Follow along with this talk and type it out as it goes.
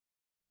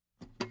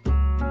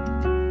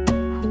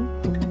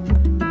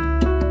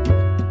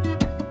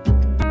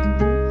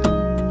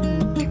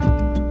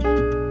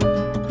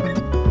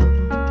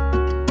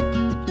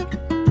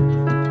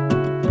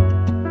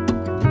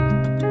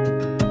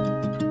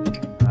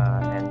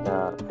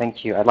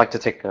thank you. I'd like to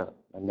take a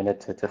minute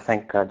to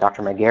thank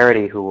Dr.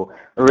 McGarity, who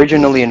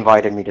originally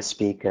invited me to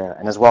speak,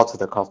 and as well to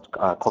the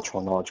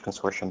Cultural Knowledge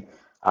Consortium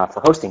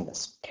for hosting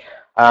this.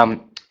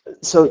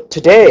 So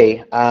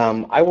today,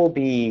 I will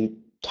be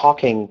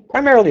talking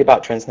primarily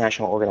about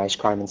transnational organized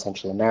crime in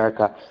Central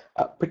America,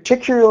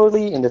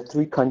 particularly in the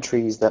three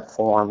countries that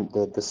form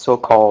the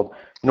so-called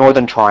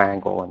Northern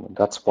Triangle, and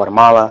that's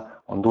Guatemala,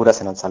 Honduras,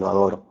 and El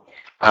Salvador.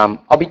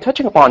 I'll be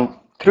touching upon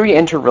three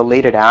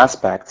interrelated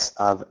aspects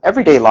of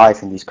everyday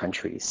life in these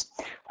countries.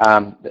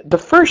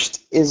 The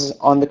first is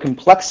on the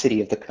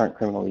complexity of the current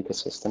criminal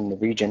ecosystem in the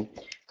region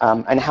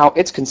and how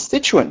its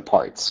constituent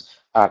parts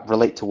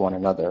relate to one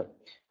another.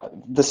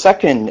 The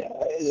second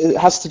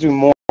has to do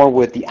more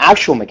with the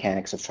actual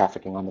mechanics of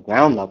trafficking on the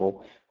ground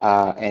level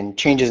and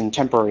changes in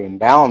temporary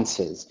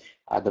imbalances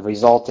that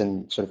result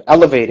in sort of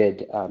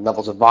elevated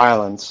levels of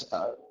violence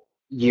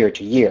year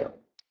to year.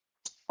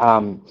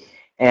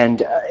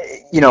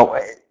 You know,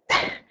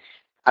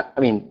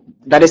 I mean,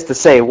 that is to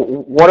say,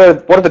 what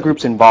are the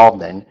groups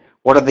involved in?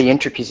 What are the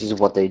intricacies of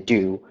what they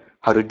do?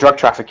 How do drug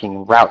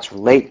trafficking routes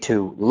relate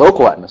to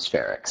local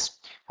atmospherics?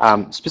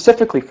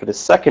 Specifically for the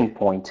second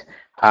point,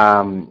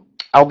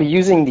 I'll be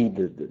using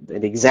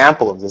the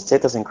example of the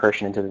Zetas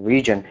incursion into the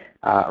region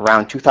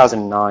around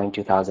 2009,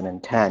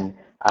 2010,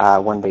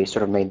 when they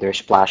sort of made their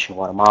splash in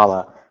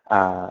Guatemala.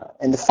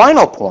 And the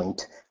final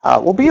point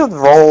will be on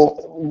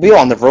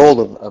the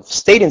role of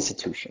state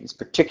institutions,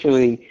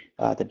 particularly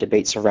the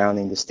debate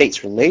surrounding the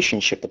state's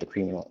relationship with the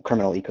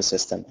criminal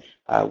ecosystem,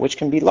 which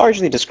can be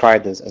largely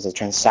described as a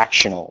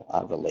transactional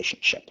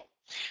relationship.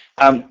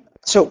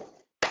 So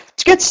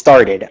to get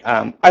started,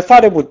 I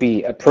thought it would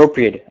be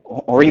appropriate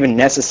or even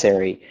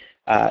necessary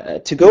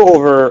to go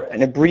over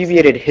an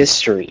abbreviated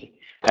history,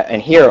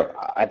 and here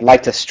I'd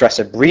like to stress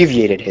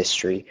abbreviated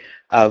history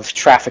of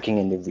trafficking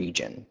in the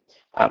region,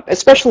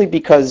 especially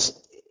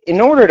because in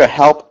order to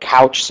help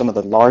couch some of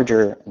the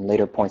larger and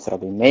later points that I'll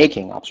be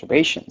making,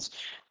 observations,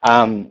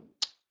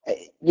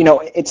 you know,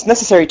 it's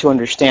necessary to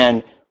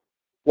understand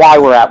why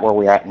we're at where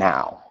we're at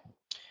now.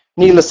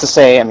 Needless to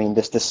say, I mean,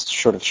 this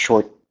sort of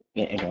short,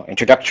 you know,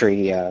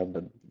 introductory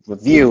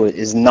review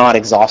is not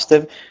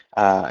exhaustive,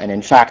 and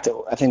in fact,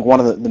 I think one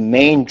of the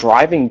main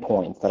driving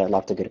points that I'd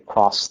like to get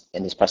across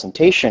in this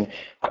presentation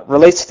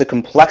relates to the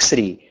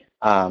complexity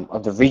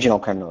of the regional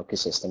criminal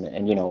ecosystem.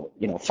 And you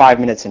know, 5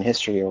 minutes in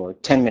history or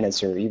 10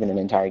 minutes or even an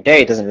entire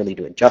day doesn't really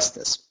do it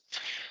justice.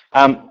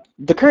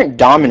 The current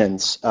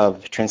dominance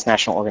of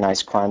transnational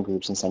organized crime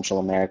groups in Central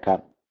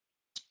America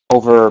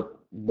over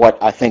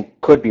what I think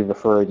could be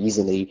referred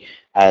easily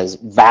as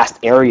vast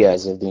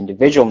areas of the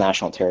individual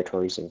national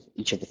territories of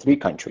each of the three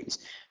countries,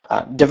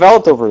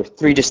 developed over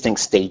three distinct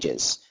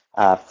stages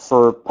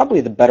for probably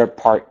the better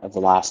part of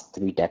the last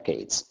 3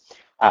 decades.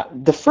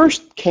 The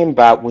first came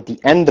about with the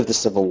end of the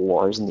civil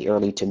wars in the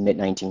early to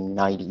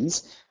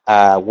mid-1990s,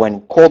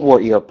 when Cold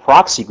War era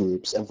proxy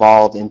groups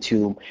evolved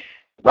into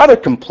rather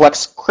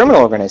complex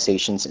criminal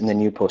organizations in the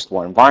new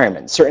post-war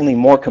environment, certainly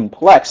more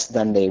complex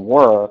than they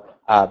were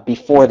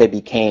before they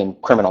became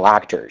criminal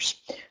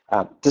actors.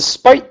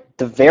 Despite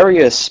the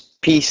various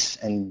peace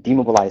and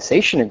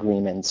demobilization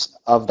agreements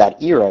of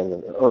that era,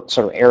 or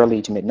sort of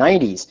early to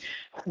mid-90s,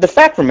 the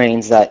fact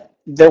remains that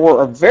there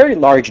were a very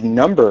large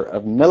number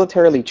of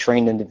militarily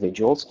trained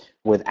individuals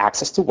with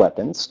access to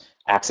weapons,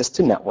 access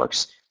to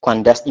networks,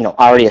 clandestine, you know,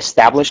 already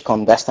established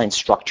clandestine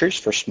structures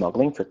for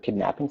smuggling, for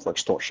kidnapping, for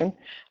extortion,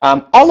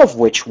 all of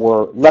which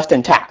were left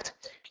intact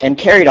and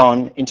carried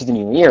on into the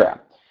new era.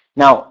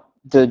 Now,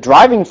 the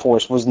driving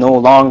force was no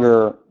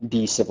longer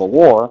the civil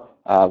war,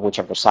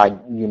 whichever side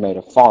you may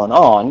have fallen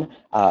on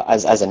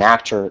as an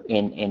actor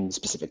in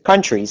specific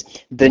countries.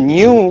 The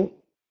new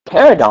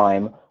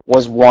paradigm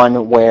was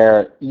one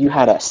where you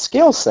had a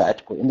skill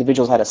set,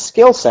 individuals had a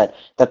skill set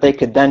that they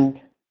could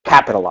then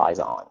capitalize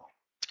on.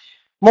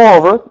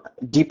 Moreover,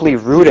 deeply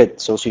rooted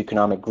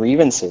socioeconomic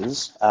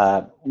grievances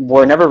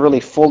were never really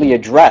fully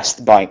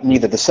addressed by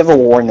neither the Civil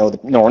War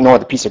nor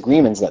the peace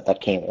agreements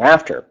that came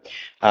after.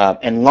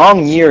 And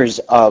long years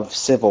of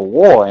civil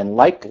war and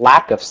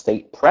lack of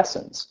state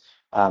presence,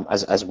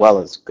 as well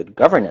as good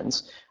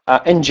governance,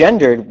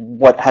 engendered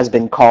what has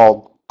been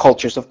called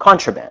cultures of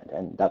contraband.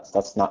 And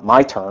that's not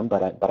my term,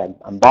 but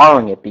I'm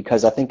borrowing it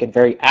because I think it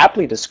very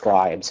aptly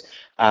describes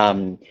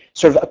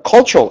sort of a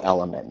cultural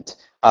element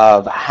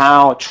of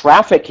how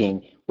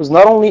trafficking was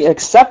not only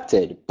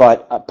accepted,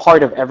 but a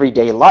part of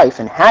everyday life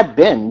and had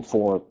been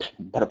for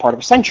the better part of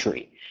a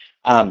century.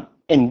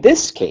 In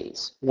this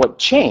case, what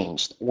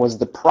changed was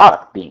the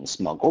product being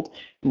smuggled,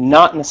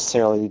 not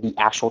necessarily the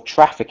actual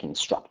trafficking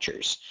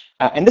structures.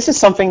 And this is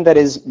something that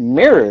is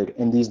mirrored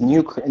in these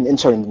new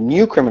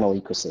criminal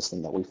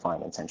ecosystem that we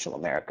find in Central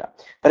America.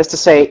 That is to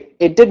say,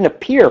 it didn't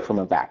appear from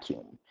a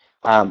vacuum.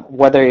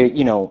 Whether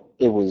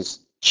it was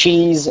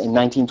cheese in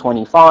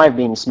 1925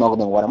 being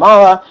smuggled in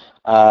Guatemala,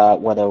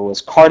 whether it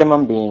was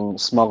cardamom being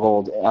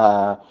smuggled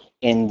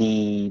in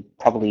the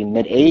probably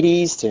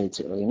mid-80s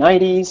to early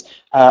 90s,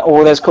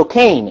 or there's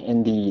cocaine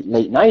in the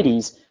late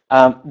 90s,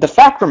 the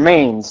fact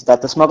remains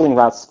that the smuggling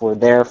routes were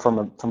there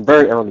from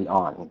very early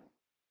on.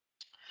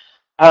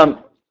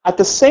 At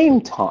the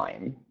same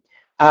time,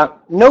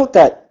 note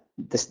that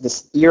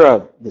this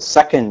era, this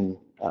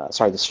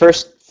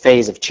first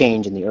phase of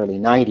change in the early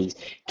 90s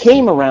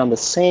came around the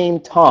same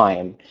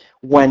time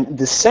when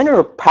the center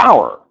of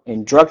power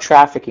in drug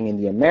trafficking in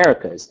the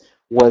Americas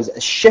was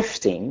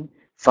shifting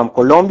from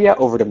Colombia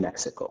over to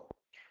Mexico.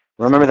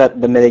 Remember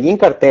that the Medellin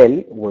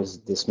cartel was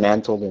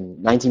dismantled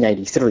in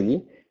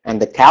 1993,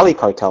 and the Cali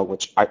cartel,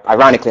 which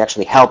ironically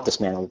actually helped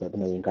dismantle the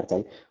Medellin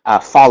cartel,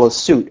 follows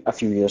suit a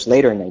few years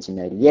later in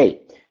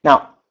 1998.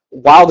 Now,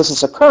 while this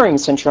is occurring,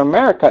 Central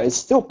America is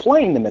still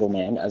playing the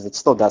middleman, as it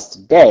still does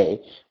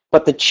today,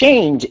 but the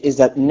change is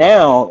that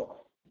now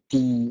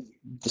the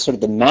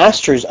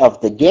masters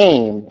of the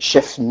game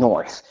shift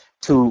north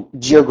to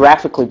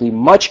geographically be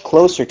much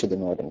closer to the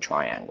Northern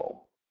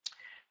Triangle.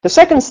 The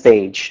second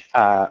stage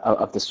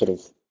of this sort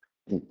of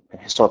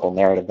historical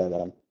narrative that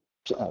I'm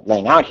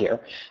laying out here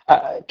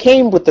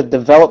came with the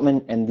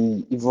development and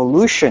the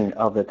evolution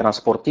of the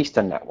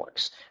transportista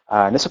networks.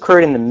 And this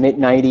occurred in the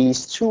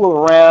mid-90s to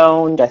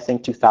around, I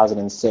think,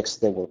 2006.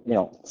 They were,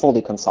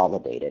 fully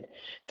consolidated.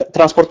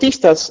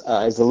 Transportistas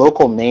is the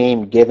local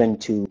name given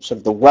to sort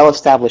of the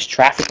well-established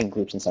trafficking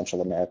groups in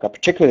Central America,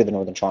 particularly the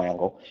Northern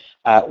Triangle,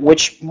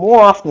 which more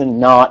often than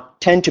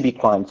not tend to be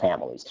crime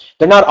families.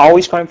 They're not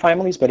always crime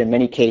families, but in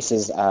many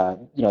cases,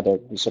 they're,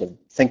 we sort of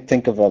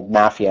think of a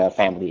mafia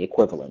family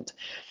equivalent.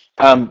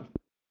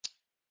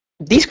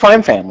 These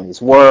crime families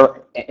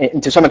were,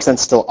 and to some extent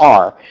still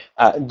are,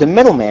 the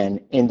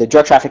middleman in the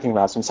drug trafficking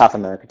routes from South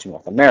America to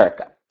North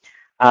America.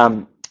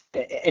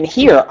 And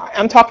here,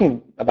 I'm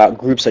talking about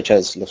groups such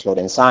as Los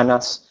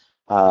Lorenzanas,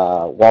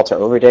 Walter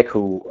Overdick,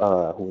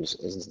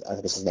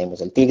 his name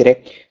was El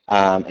Tigre,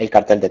 El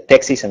Cartel de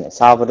Texas in El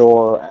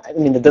Salvador. I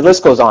mean, the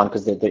list goes on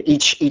because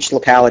each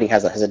locality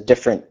has a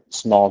different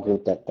small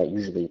group that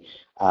usually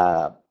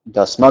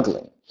does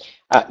smuggling.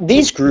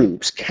 These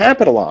groups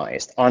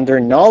capitalized on their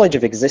knowledge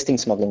of existing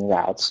smuggling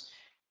routes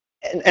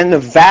and the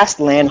vast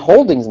land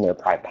holdings in their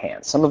private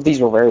hands. Some of these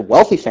were very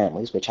wealthy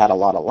families which had a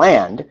lot of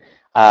land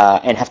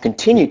and have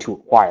continued to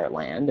acquire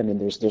land. I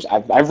mean,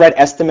 I've read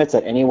estimates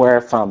that anywhere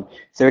from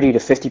 30 to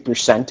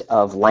 50%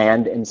 of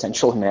land in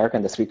Central America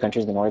and the three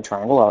countries in the Northern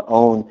Triangle are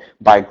owned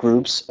by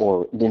groups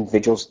or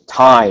individuals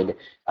tied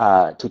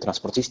to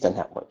transportista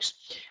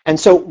networks. And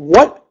so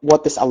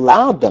what this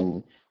allowed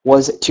them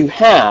was to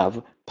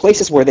have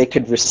places where they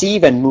could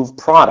receive and move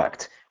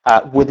product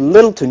with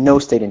little to no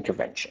state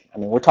intervention. I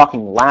mean, we're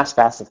talking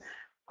vast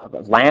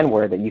of land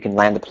where you can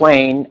land the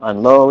plane,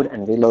 unload,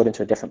 and reload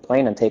into a different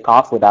plane and take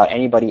off without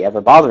anybody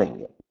ever bothering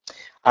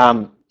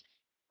you.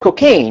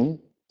 Cocaine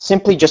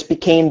simply just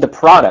became the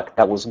product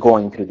that was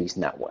going through these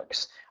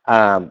networks,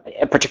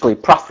 a particularly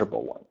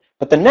profitable one.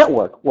 But the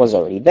network was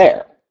already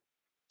there.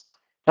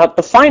 Now,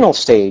 the final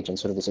stage in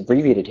sort of this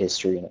abbreviated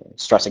history, and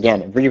stress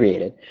again,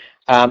 abbreviated,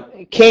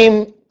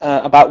 came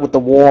about with the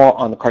war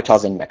on the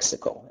cartels in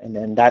Mexico, and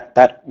then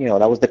that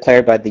was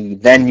declared by the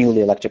then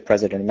newly elected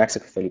president of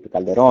Mexico, Felipe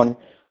Calderón,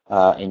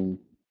 in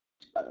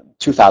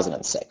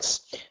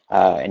 2006,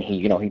 and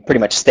he pretty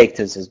much staked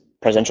his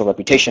presidential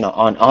reputation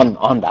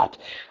on that.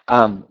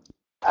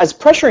 As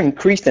pressure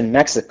increased in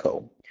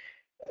Mexico,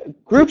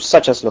 groups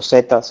such as Los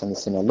Zetas and the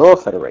Sinaloa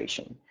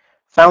Federation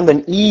found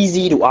an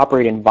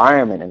easy-to-operate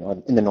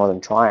environment in the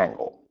Northern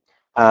Triangle.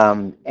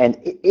 And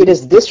it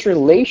is this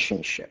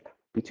relationship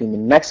between the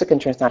Mexican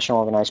transnational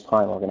organized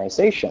crime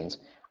organizations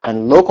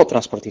and local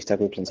transportista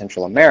groups in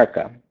Central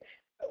America,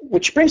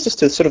 which brings us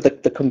to sort of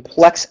the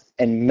complex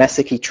and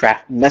messy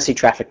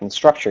trafficking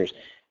structures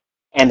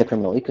and the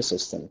criminal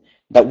ecosystem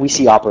that we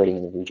see operating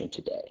in the region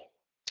today.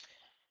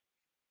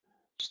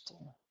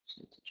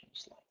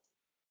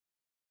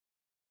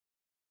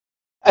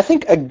 I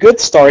think a good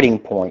starting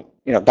point,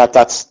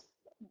 that's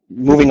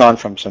moving on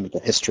from some of the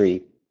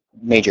history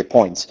major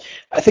points.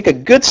 I think a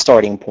good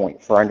starting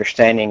point for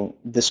understanding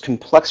this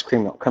complex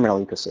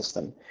criminal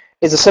ecosystem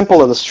is a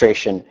simple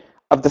illustration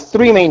of the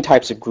three main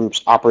types of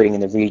groups operating in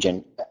the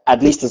region,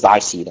 at least as I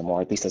see them,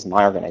 or at least as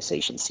my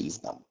organization sees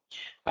them.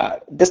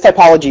 This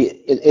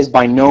typology is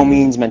by no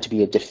means meant to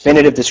be a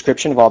definitive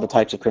description of all the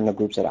types of criminal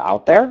groups that are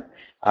out there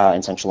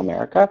in Central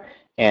America.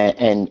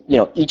 And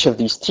each of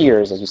these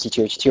tiers, as you see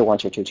tier 1,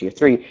 tier 2, tier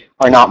 3,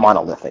 are not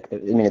monolithic. I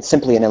mean, it's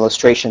simply an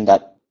illustration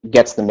that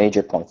gets the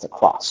major points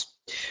across.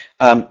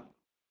 What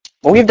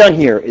we've done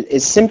here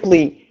is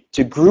simply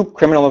to group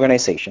criminal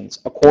organizations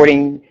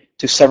according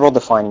to several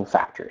defining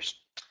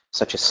factors,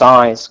 such as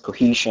size,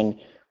 cohesion,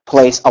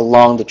 place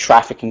along the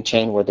trafficking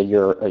chain, whether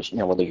you're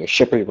a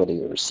shipper, whether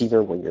you're a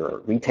receiver, whether you're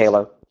a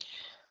retailer.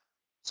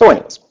 So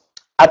anyways,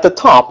 at the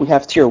top, we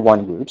have tier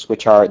 1 groups,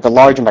 which are the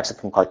large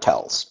Mexican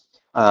cartels.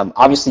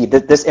 Obviously,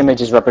 this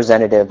image is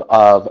representative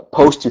of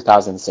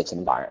post-2006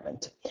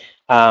 environment.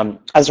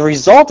 As a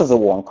result of the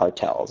war on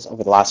cartels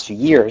over the last few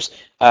years,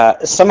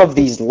 some of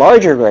these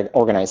larger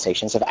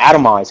organizations have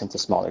atomized into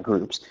smaller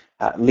groups,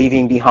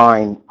 leaving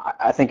behind,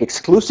 I think,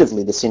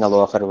 exclusively the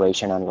Sinaloa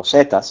Federation and Los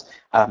Zetas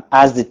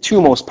as the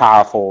two most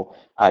powerful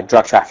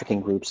drug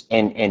trafficking groups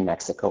in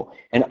Mexico,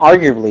 and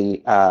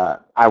arguably,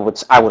 I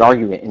would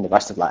argue, in the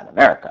rest of Latin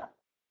America.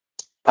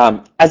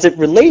 As it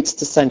relates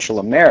to Central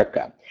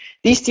America,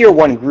 these tier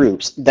 1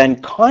 groups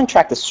then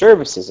contract the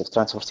services of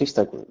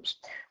transformista groups,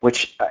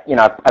 which,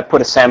 I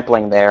put a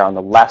sampling there on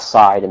the left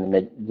side and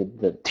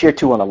the tier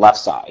 2 on the left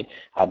side.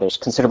 There's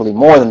considerably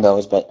more than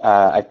those, but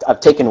I've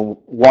taken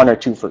one or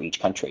two for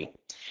each country.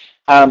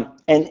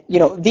 And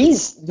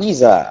these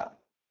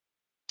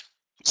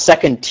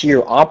second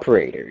tier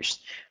operators,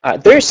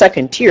 they're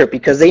second tier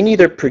because they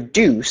neither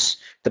produce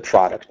the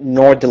product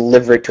nor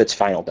deliver it to its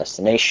final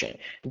destination.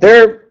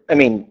 They're,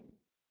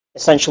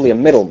 essentially a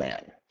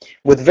middleman.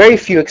 With very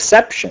few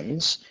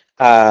exceptions,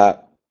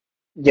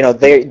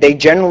 they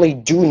generally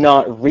do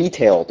not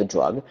retail the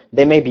drug.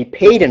 They may be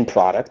paid in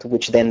product,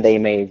 which then they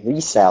may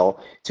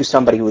resell to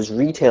somebody who is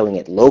retailing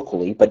it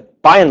locally. But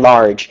by and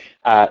large,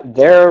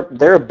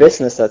 they're a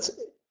business that's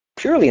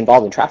purely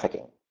involved in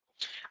trafficking.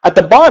 At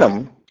the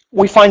bottom,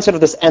 we find sort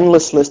of this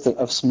endless list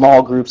of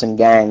small groups and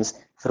gangs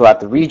throughout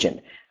the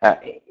region,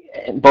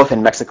 both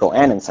in Mexico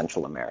and in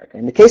Central America.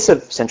 In the case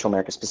of Central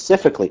America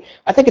specifically,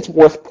 I think it's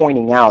worth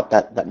pointing out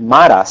that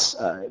Maras,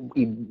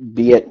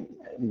 be it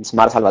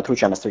Mara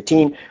Salvatrucha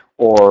MS-13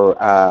 or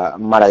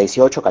Mara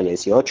 18, Calle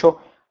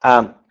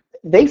 18,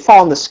 they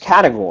fall in this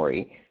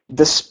category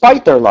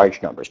despite their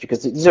large numbers,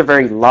 because these are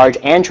very large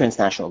and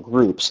transnational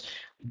groups.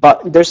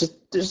 But there's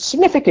a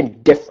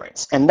significant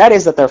difference, and that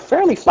is that they're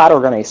fairly flat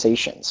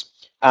organizations.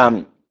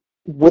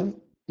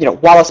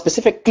 While a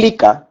specific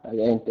clica,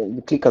 and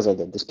the clicas are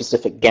the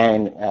specific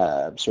gang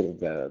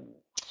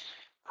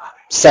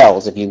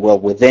cells, if you will,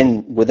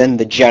 within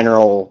the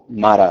general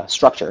Mara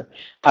structure,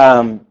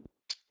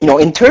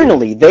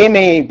 internally they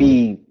may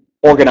be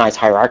organized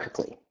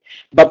hierarchically,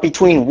 but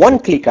between one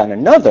clica and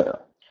another,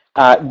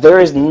 there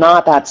is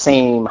not that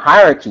same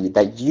hierarchy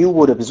that you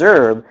would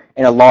observe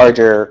in a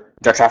larger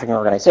drug trafficking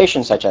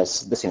organization such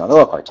as the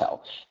Sinaloa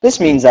cartel. This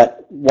means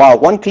that while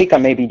one clica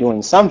may be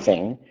doing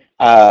something,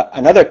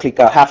 another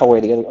clica half away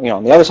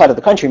on the other side of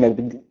the country may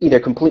be either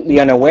completely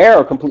unaware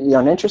or completely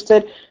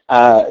uninterested.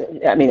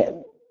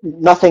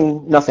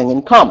 Nothing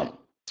in common.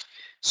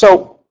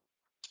 So,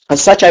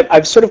 as such,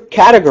 I've sort of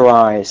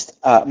categorized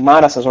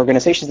Maras as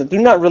organizations that do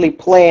not really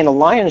play in a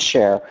lion's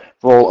share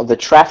role of the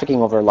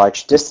trafficking over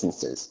large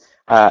distances.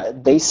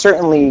 They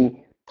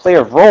certainly play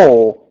a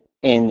role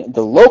in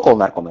the local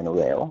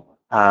narcomenudeo,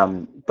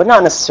 but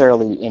not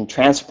necessarily in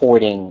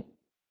transporting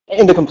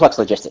in the complex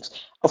logistics.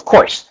 Of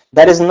course,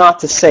 that is not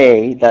to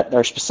say that there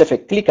are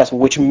specific clicas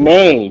which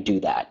may do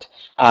that.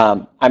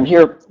 I'm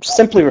here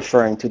simply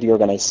referring to the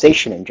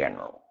organization in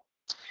general.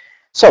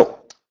 So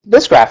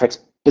this graphic,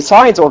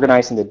 besides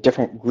organizing the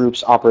different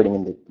groups operating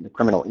in the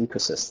criminal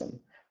ecosystem,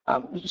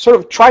 sort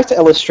of tries to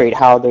illustrate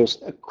how there's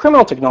a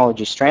criminal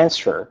technologies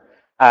transfer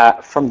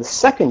from the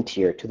second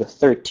tier to the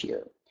third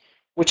tier,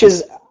 which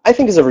is, I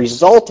think, is a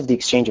result of the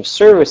exchange of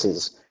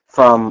services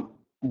from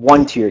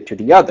one tier to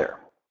the other.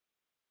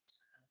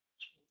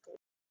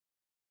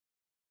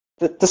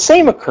 The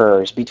same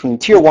occurs between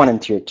tier 1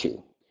 and tier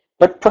 2,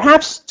 but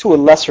perhaps to a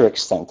lesser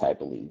extent, I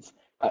believe.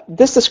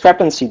 This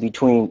discrepancy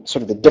between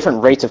sort of the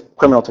different rates of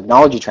criminal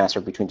technology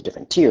transfer between the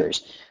different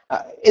tiers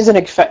is in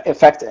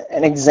effect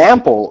an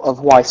example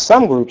of why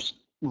some groups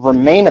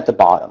remain at the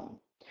bottom.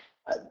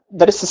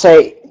 That is to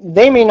say,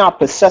 they may not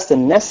possess the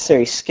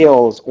necessary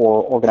skills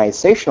or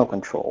organizational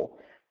control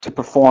to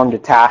perform the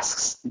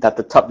tasks that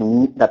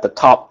the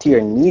top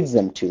tier needs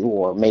them to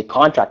or may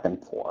contract them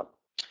for.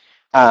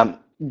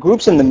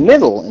 Groups in the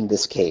middle, in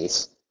this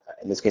case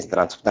the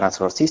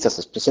transformistas,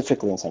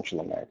 specifically in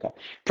Central America,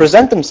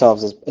 present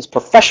themselves as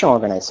professional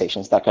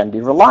organizations that can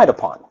be relied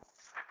upon.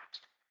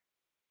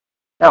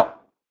 Now,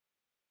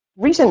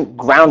 recent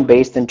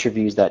ground-based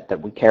interviews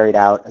that we carried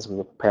out as we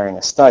were preparing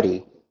a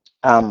study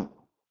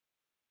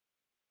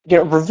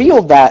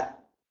revealed that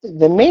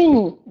in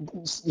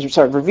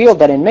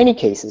many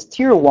cases,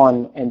 tier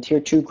 1 and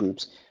tier 2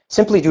 groups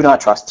simply do not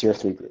trust tier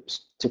 3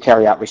 groups to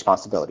carry out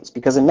responsibilities,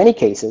 because in many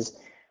cases,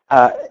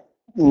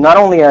 not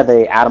only are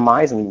they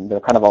atomized and they're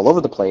kind of all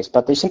over the place,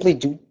 but they simply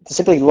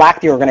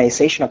lack the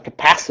organizational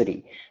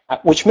capacity,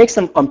 which makes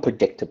them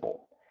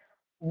unpredictable.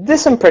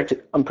 This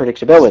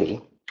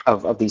unpredictability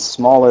of these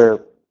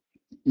smaller,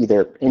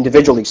 either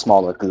individually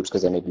smaller groups,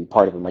 because they may be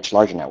part of a much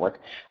larger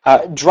network,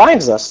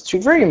 drives us to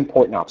a very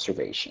important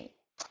observation.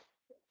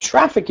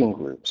 Trafficking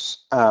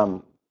groups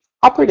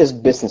operate as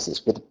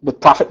businesses with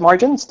profit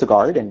margins to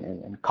guard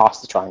and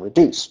costs to try and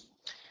reduce.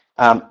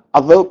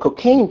 Although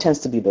cocaine tends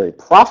to be a very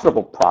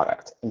profitable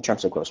product in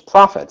terms of gross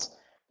profits,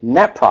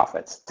 net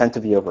profits tend to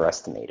be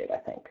overestimated, I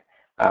think,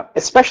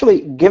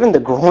 especially given the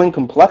growing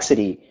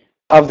complexity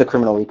of the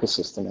criminal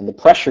ecosystem and the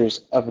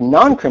pressures of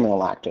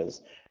non-criminal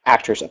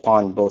actors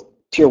upon both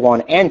tier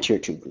 1 and tier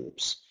 2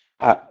 groups.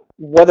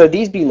 Whether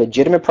these be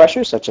legitimate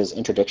pressures such as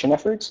interdiction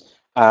efforts,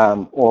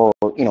 or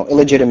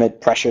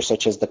illegitimate pressures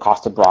such as the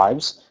cost of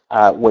bribes,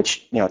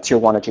 which tier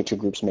 1 or tier 2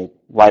 groups may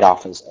write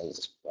off as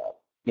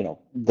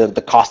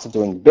the cost of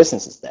doing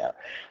business is there.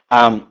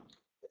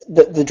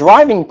 The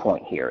driving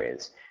point here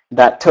is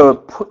that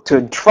to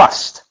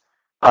entrust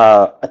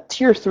a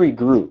tier 3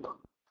 group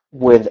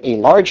with a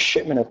large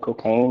shipment of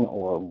cocaine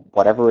or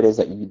whatever it is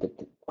that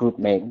the group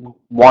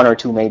one or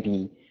two may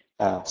be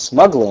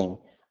smuggling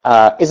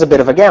is a bit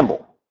of a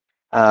gamble.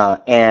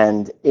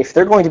 And if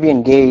they're going to be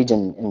engaged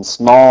in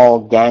small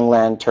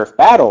gangland turf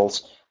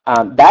battles,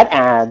 that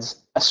adds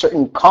a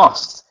certain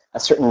cost, a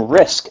certain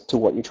risk to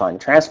what you're trying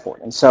to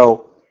transport. And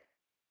so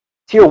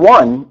Tier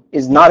 1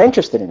 is not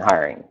interested in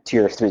hiring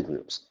Tier 3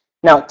 groups.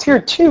 Now, Tier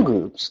 2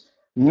 groups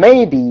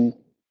maybe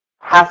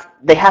have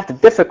the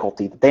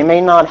difficulty that they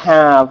may not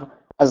have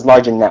as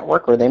large a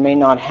network, or they may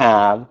not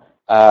have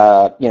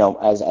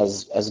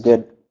as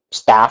good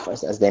staff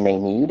as they may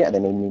need. They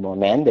may need more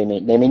men. They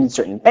may need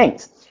certain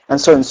things. And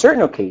so in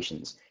certain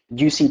occasions,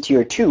 you see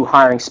Tier 2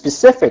 hiring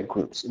specific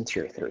groups in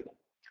Tier 3.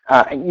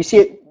 And you see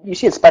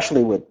it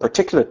especially with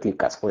particular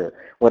clicas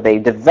where they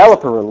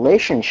develop a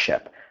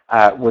relationship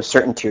with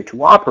certain Tier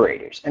 2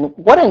 operators. And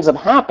what ends up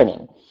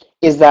happening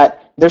is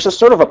that there's a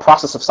sort of a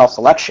process of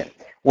self-selection,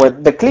 where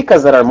the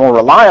clicas that are more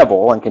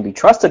reliable and can be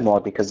trusted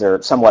more because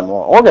they're somewhat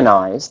more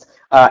organized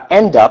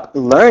end up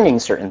learning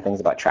certain things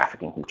about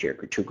trafficking from Tier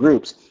 2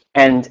 groups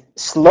and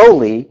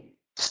slowly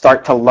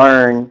start to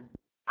learn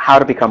how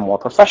to become more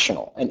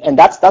professional. And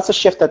that's a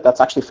shift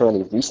that's actually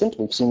fairly recent.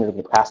 We've seen it over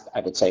the past,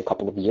 I would say, a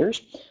couple of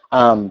years.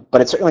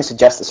 But it certainly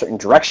suggests a certain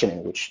direction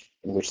in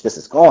which this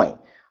is going.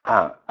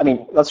 I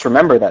mean, let's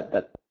remember that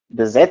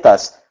the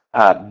Zetas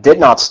did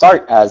not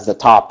start as the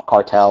top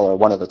cartel or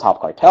one of the top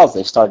cartels.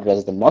 They started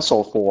as the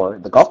muscle for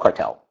the Gulf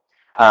cartel.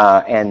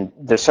 And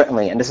there's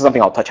certainly, and this is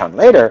something I'll touch on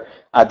later,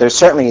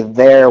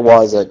 there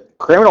was a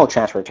criminal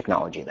transfer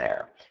technology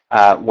there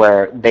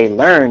where they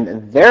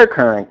learned their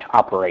current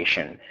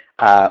operation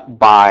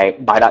by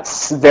that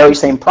very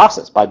same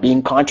process, by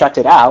being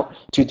contracted out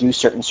to do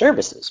certain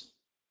services.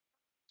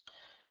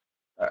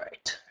 All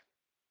right.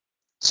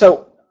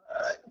 So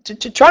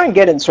to try and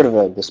get in sort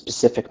of the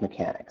specific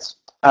mechanics,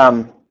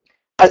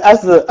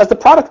 as the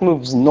product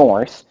moves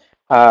north,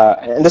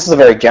 and this is a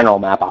very general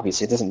map,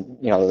 obviously, it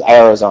doesn't, the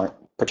arrows aren't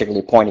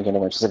particularly pointing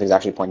anywhere specific, it's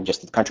actually pointing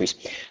just to the countries.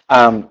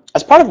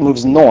 As product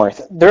moves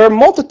north, there are a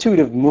multitude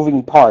of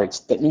moving parts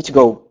that need to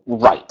go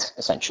right,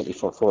 essentially,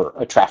 for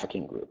a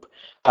trafficking group,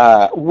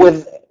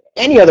 with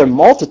any other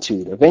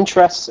multitude of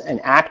interests and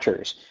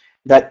actors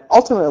that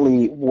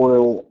ultimately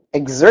will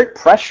exert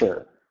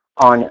pressure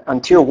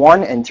on Tier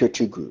 1 and Tier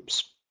 2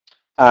 groups.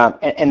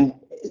 And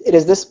it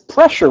is this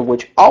pressure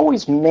which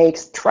always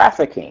makes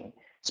trafficking,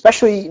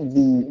 especially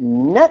the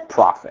net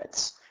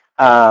profits,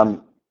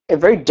 a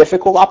very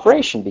difficult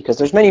operation because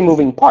there's many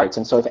moving parts.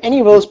 And so if any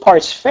of those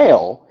parts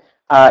fail,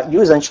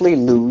 you essentially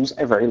lose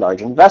a very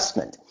large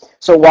investment.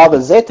 So while the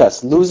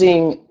Zetas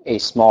losing a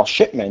small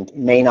shipment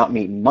may not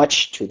mean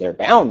much to their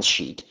balance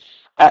sheet,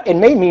 it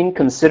may mean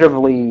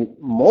considerably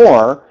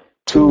more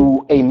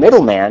to a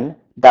middleman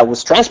that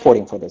was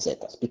transporting for the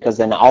Zetas, because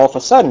then all of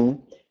a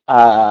sudden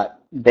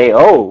they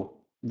owe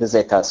the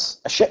Zetas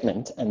a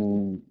shipment,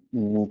 and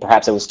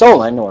perhaps it was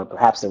stolen, or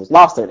perhaps it was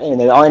lost, or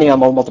any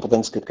multiple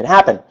things could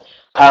happen.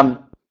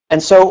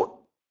 And so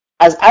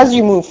as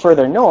you move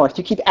further north,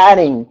 you keep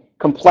adding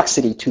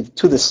complexity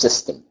to the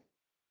system.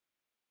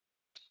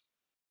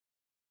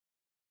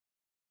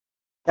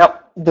 Now,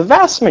 the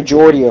vast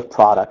majority of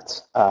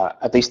products,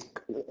 at least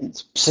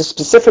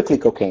specifically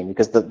cocaine,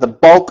 because the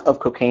bulk of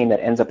cocaine that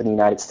ends up in the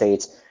United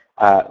States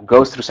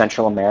goes through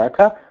Central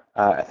America.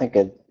 I think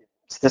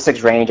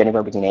statistics range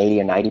anywhere between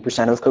 80 and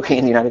 90% of cocaine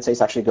in the United States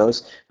actually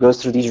goes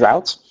through these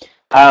routes.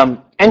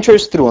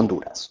 Enters through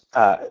Honduras.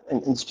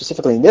 And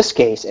specifically in this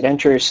case, it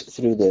enters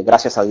through the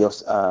Gracias a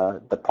Dios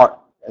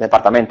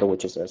departamento,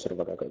 which is a sort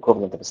of like an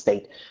equivalent of a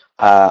state,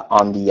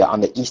 on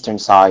the eastern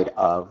side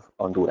of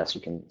Honduras.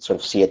 You can sort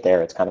of see it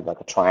there. It's kind of like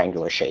a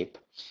triangular shape.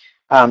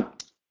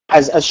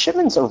 As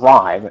shipments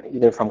arrive,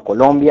 either from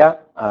Colombia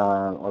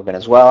or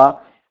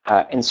Venezuela,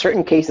 in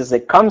certain cases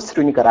it comes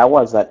through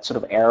Nicaragua as that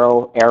sort of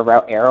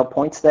arrow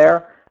points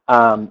there.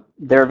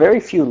 There are very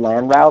few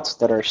land routes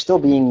that are still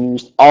being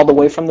used all the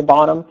way from the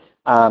bottom.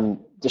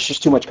 There's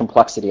just too much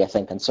complexity, I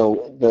think. And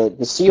so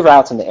the sea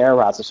routes and the air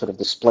routes are sort of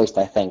displaced,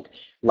 I think,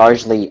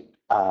 largely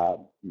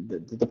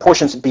the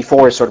portions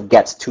before it sort of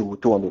gets to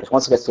Honduras.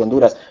 Once it gets to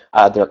Honduras,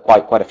 there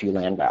are quite a few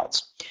land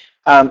routes.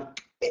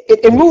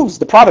 It moves,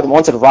 the product,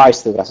 once it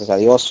arrives to Gracias a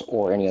Dios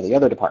or any of the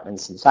other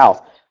departments in the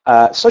south,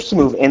 starts to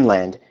move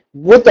inland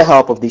with the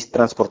help of these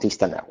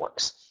transportista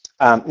networks.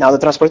 Now,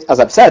 as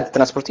I've said, the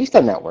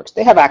transportista networks,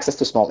 they have access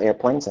to small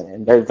airplanes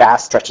and very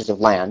vast stretches of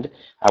land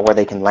where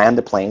they can land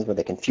the planes, where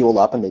they can fuel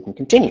up and they can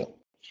continue.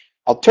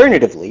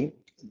 Alternatively,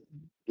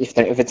 if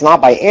it's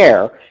not by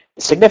air,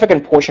 a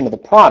significant portion of the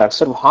product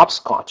sort of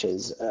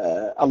hopscotches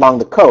along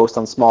the coast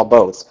on small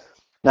boats.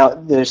 Now,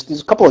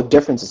 there's a couple of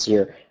differences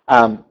here.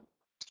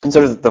 And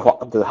sort of the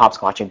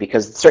hopscotching,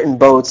 because certain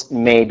boats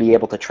may be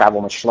able to travel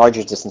much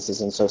larger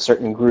distances, and so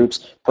certain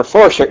groups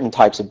prefer certain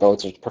types of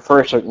boats or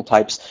prefer certain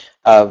types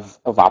of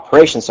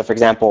operations. So, for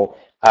example,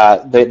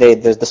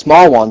 the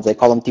small ones, they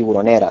call them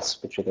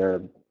tiburoneras, which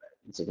are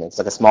It's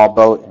like a small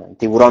boat.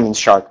 Tiburón means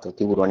shark. So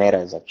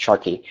tiburonera is like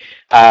sharky.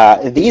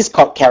 These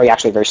carry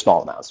actually very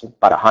small amounts,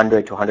 about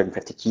 100 to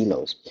 150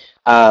 kilos.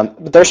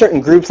 But there are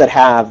certain groups that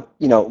have,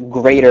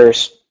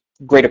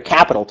 greater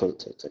capital to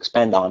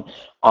expend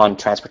on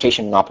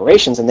transportation and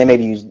operations, and they may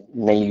use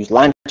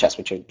lanchas,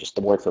 which are just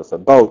the word for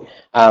boat.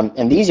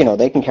 And these,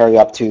 they can carry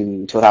up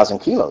to 1,000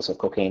 kilos of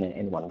cocaine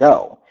in one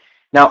go.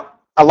 Now,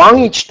 along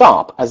each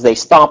stop, as they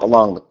stop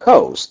along the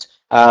coast,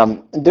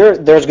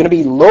 there's going to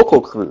be local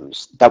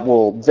crews that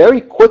will very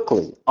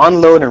quickly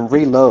unload and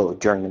reload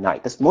during the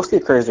night. This mostly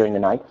occurs during the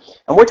night,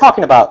 and we're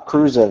talking about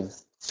crews of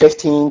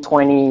 15,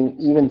 20,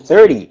 even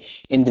 30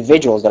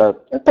 individuals that are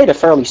paid a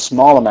fairly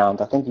small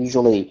amount. I think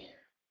usually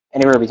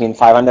anywhere between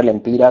 500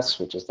 lempiras,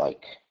 which is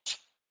like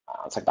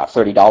it's like about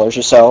 $30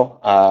 or so.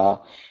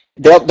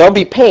 They'll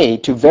be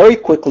paid to very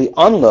quickly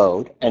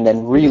unload and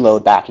then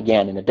reload back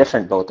again in a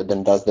different boat that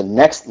then does the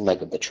next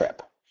leg of the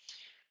trip.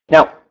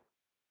 Now,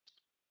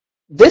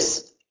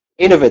 this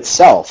in of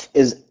itself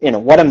is,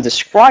 what I'm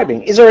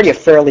describing is already a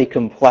fairly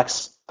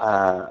complex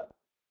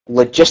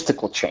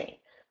logistical chain,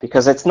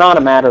 because it's not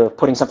a matter of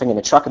putting something in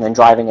a truck and then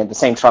driving in the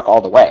same truck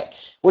all the way.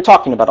 We're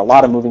talking about a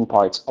lot of moving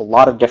parts, a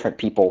lot of different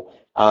people,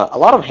 a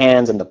lot of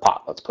hands in the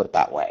pot, let's put it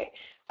that way.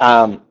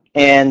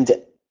 And,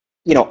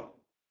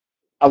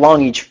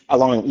 along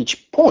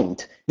each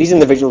point, these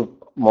individuals,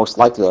 most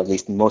likely, or at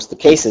least in most of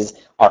the cases,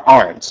 are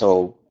armed.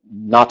 So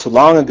not too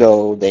long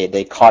ago,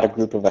 they caught a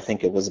group of, I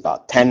think it was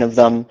about 10 of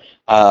them,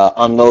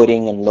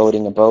 unloading and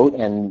loading a boat,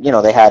 and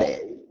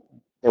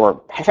they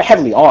were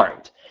heavily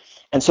armed.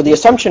 And so the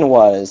assumption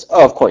was,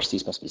 oh, of course,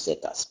 these must be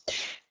Zetas.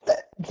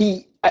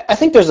 I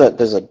think there's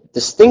a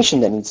distinction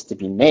that needs to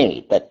be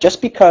made, that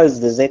just because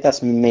the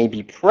Zetas may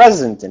be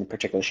present in a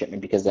particular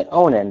shipment because they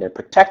own it and they're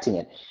protecting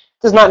it,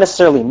 does not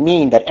necessarily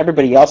mean that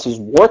everybody else who's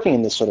working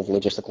in this sort of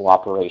logistical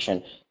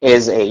operation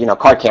is a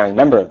card-carrying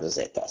member of the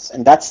Zetas,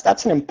 and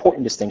that's an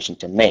important distinction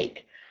to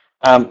make.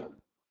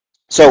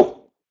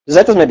 So the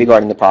Zetas may be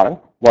guarding the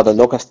product, while the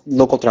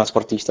local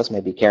transportistas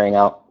may be carrying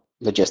out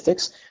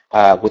logistics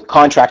with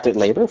contracted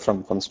labor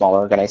from smaller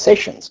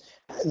organizations.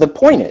 The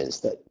point is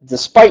that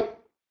despite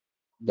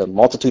the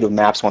multitude of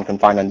maps one can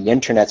find on the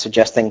internet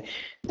suggesting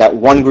that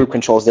one group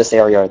controls this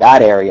area or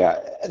that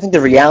area, I think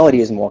the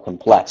reality is more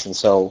complex. And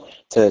so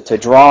to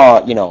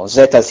draw,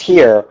 Zetas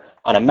here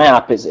on a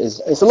map is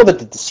a little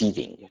bit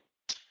deceiving.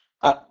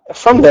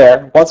 From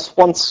there, once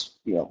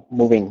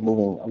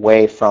moving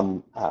away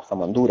from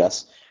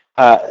Honduras,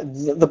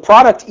 the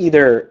product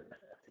either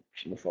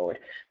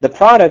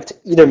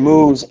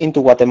moves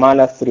into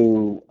Guatemala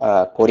through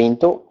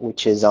Corinto,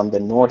 which is on the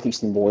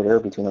northeastern border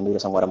between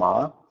Honduras and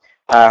Guatemala,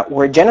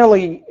 where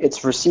generally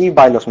it's received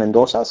by Los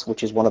Mendozas,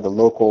 which is one of the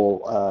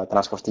local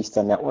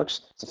transportista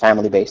networks. It's a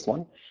family-based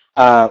one,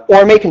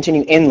 or may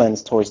continue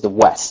inland towards the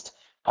west,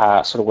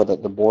 sort of where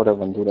the border of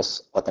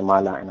Honduras,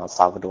 Guatemala, and El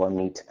Salvador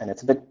meet. And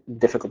it's a bit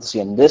difficult to see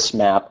on this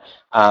map,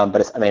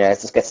 but it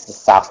just gets to the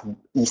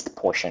southeast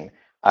portion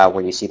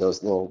where you see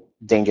those little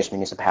dangerous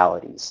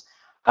municipalities.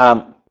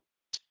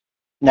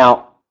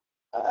 Now,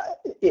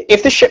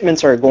 if the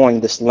shipments are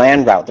going this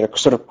land route, they're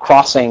sort of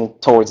crossing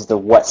towards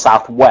the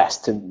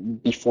southwest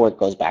before it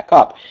goes back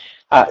up.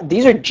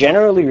 These are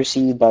generally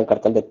received by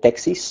Cartel de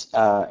Texas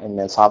in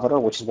El Salvador,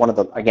 which is one of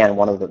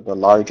the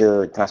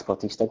larger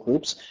transportista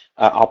groups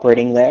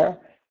operating there.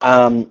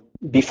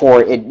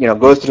 Before it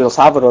goes through El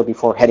Salvador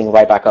before heading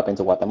right back up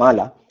into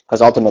Guatemala,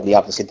 because ultimately,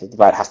 obviously, the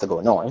route has to go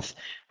north.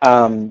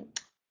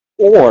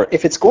 Or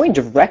if it's going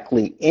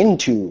directly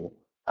into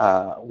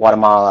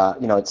Guatemala,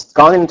 it's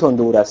gone into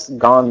Honduras,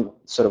 gone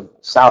sort of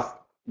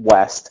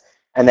southwest,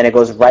 and then it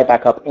goes right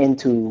back up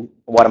into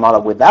Guatemala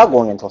without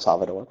going into El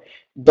Salvador.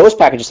 Those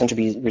packages tend to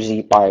be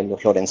received by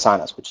Los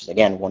Lorenzanas, which is,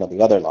 again, one of the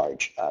other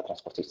large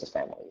transportistas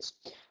families.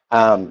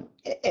 And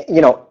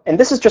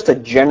this is just a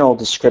general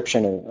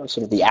description of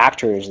sort of the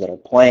actors that are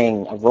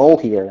playing a role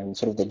here and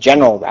sort of the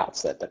general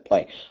routes that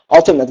play.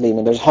 Ultimately,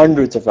 there's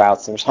hundreds of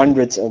routes, there's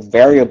hundreds of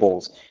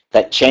variables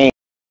that change.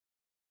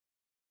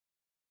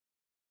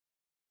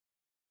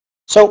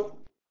 So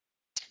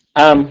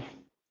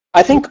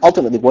I think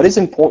ultimately what is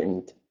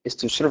important is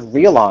to sort of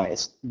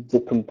realize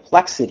the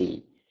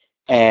complexity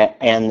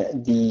and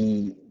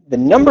the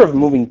number of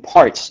moving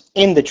parts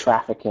in the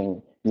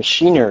trafficking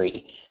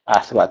machinery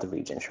throughout the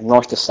region, from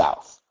north to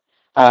south.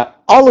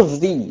 All of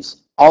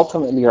these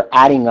ultimately are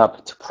adding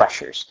up to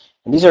pressures.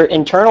 And these are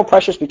internal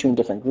pressures between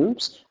different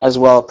groups, as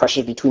well as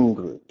pressures between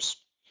groups.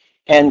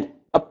 And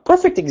a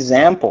perfect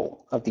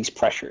example of these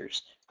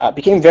pressures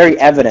became very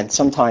evident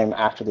sometime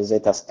after the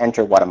Zetas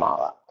entered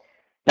Guatemala.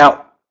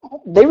 Now,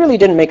 they really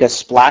didn't make a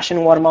splash in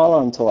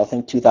Guatemala until I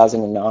think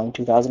 2009,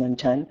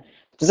 2010.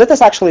 The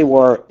Zetas actually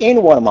were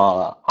in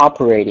Guatemala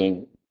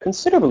operating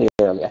considerably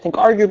early. I think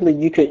arguably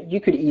you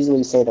could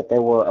easily say that they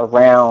were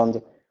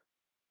around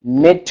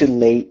mid to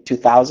late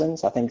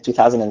 2000s. I think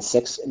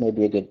 2006 may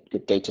be a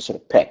good date to sort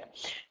of pick.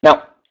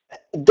 Now,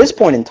 at this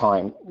point in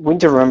time, we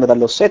need to remember that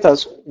Los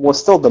Zetas was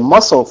still the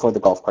muscle for the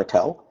Gulf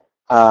Cartel.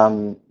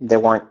 They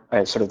weren't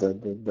sort of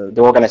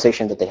the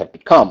organization that they had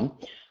become.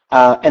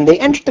 And they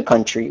entered the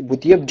country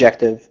with the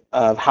objective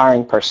of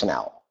hiring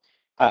personnel.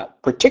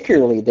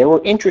 Particularly, they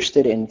were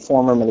interested in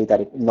former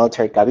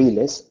military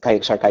cabiles.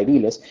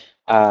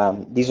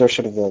 These are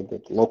sort of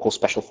the local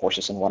special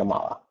forces in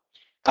Guatemala.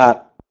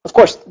 Of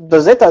course, the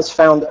Zetas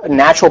found a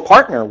natural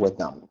partner with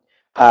them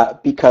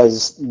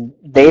because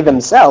they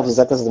themselves,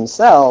 the Zetas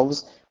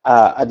themselves,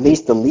 at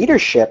least the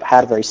leadership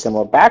had a very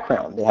similar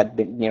background. They had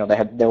been,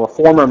 they were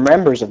former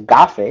members of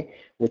GAFE,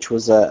 which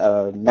was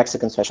a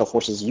Mexican Special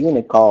Forces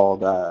unit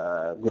called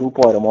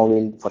Grupo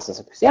Aeromóvil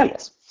Fuerzas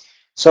Especiales.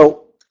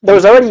 So there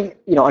was already,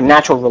 a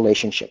natural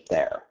relationship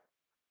there.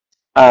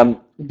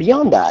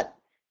 Beyond that,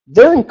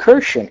 their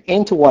incursion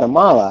into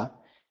Guatemala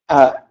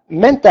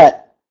meant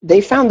that they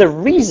found the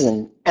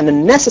reason and the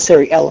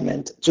necessary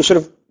element to sort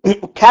of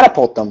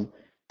catapult them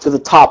to the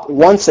top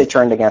once they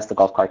turned against the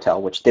Gulf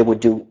Cartel, which they would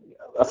do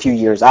a few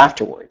years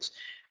afterwards.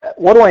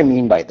 What do I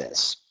mean by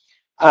this?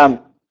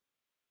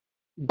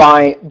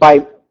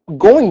 By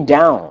going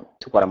down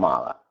to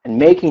Guatemala and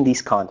making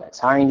these contacts,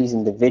 hiring these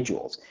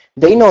individuals,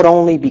 they not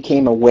only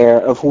became aware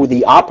of who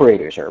the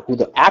operators or who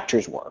the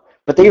actors were,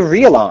 but they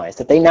realized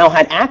that they now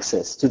had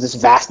access to this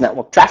vast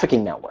network,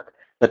 trafficking network,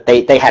 that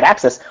they had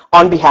access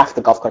on behalf of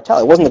the Gulf Cartel.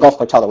 It wasn't the Gulf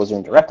Cartel that was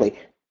doing it directly.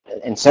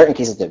 In certain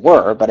cases they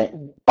were, but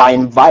by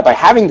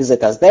having the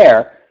Zetas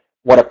there,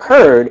 what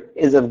occurred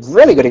is a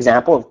really good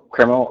example of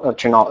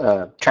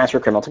transfer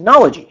of criminal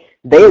technology.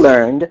 They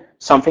learned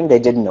something they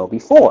didn't know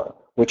before,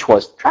 which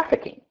was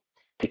trafficking,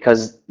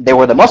 because they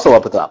were the muscle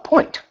up at that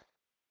point.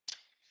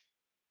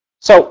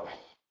 So,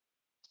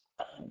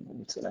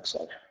 to the next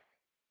slide.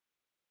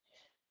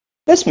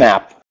 This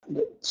map,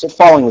 so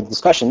following with the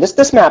discussion,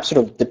 this map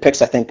sort of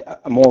depicts, I think,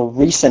 a more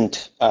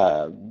recent,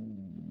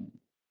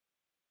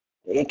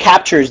 it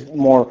captures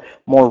more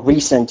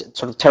recent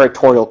sort of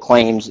territorial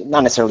claims,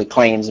 not necessarily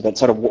claims, but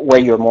sort of where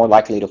you're more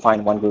likely to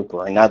find one group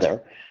or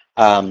another.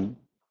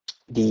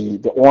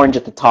 The orange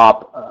at the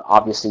top,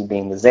 obviously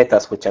being the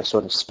Zetas, which have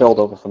sort of spilled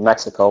over from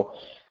Mexico,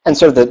 and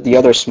sort of the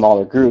other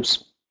smaller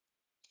groups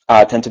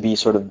tend to be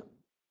sort of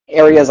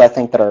areas, I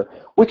think, that are,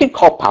 we could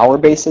call power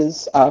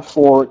bases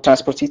for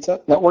transportista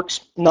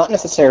networks, not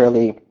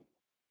necessarily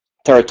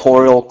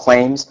territorial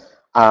claims.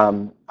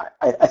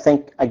 I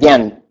think,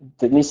 again,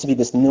 there needs to be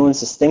this nuanced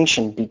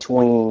distinction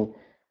between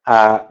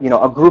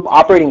a group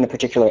operating in a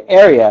particular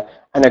area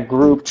and a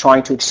group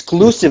trying to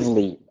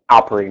exclusively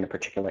operate in a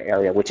particular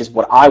area, which is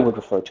what I would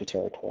refer to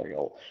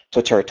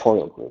a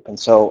territorial group. And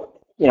so,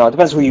 it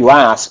depends who you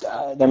ask.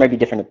 There may be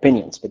different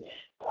opinions, but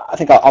I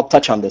think I'll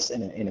touch on this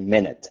in a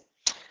minute.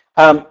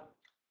 I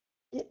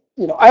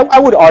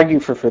would argue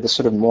for this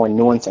sort of more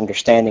nuanced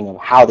understanding of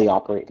how they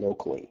operate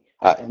locally,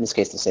 in this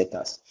case, the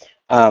Zetas.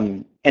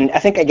 And I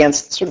think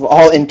against sort of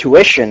all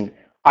intuition,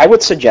 I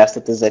would suggest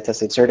that the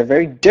Zetas exert a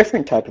very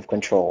different type of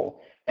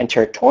control and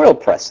territorial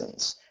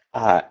presence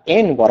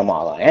in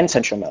Guatemala and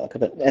Central America,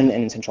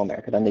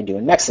 than they do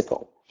in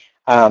Mexico.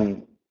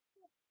 Of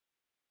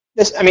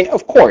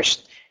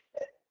course,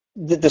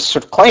 this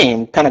sort of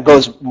claim kind of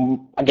goes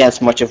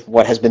against much of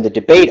what has been the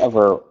debate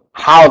over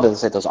how the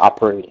Zetas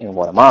operate in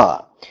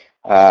Guatemala.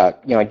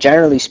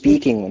 Generally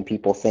speaking, when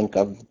people think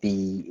of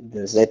the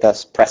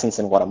Zetas' presence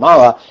in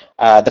Guatemala,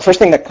 the first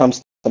thing that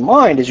comes to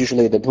mind is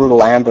usually the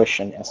brutal ambush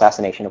and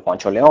assassination of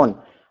Juancho León.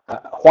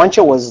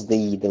 Juancho was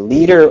the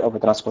leader of a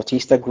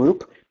transportista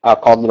group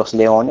called Los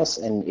Leones,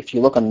 and if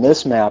you look on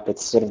this map,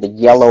 it's sort of the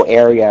yellow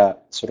area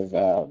sort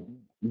of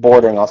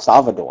bordering El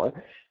Salvador,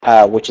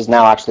 which is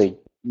now actually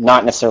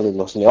not necessarily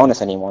Los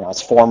Leones anymore. Now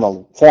it's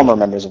former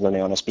members of Los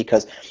Leones,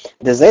 because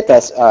the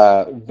Zetas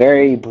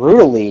very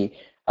brutally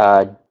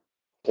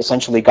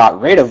essentially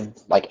got rid of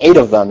like 8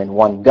 of them in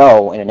one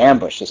go in an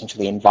ambush. They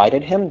essentially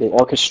invited him. They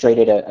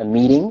orchestrated a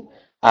meeting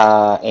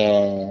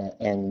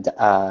in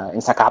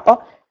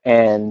Zacapa,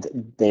 and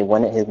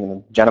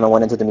the gentleman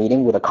went into the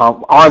meeting with an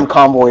armed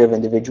convoy of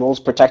individuals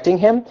protecting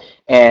him,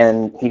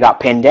 and he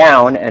got pinned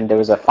down, and there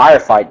was a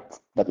firefight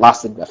that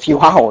lasted a few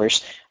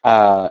hours,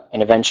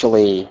 and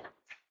eventually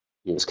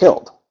he was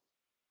killed.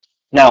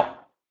 Now,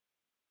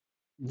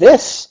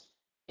 this,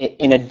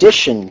 in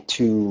addition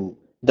to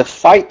the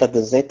fight that the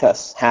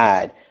Zetas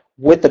had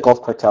with the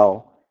Gulf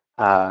Cartel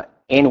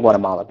in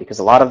Guatemala, because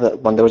a lot of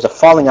when there was a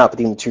falling out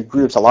between the two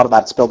groups, a lot of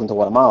that spilled into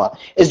Guatemala,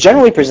 is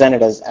generally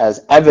presented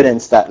as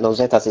evidence that Los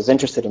Zetas is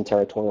interested in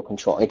territorial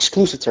control,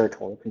 exclusive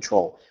territorial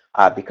control,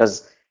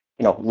 because,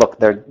 look,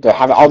 they're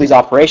having all these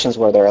operations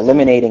where they're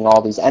eliminating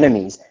all these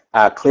enemies.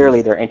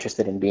 Clearly, they're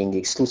interested in being the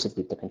exclusive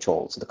group that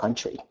controls the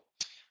country.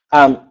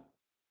 I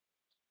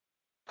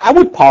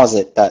would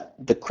posit that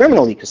the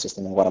criminal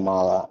ecosystem in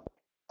Guatemala,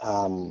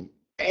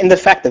 and the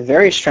fact that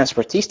various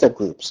transportista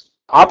groups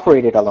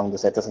operated along the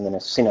Zetas in the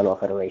Sinaloa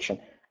Federation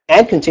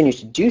and continues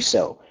to do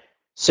so,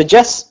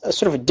 suggests a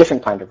sort of a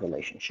different kind of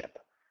relationship.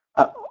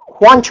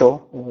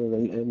 Juancho,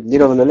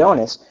 leader of the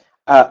Leones,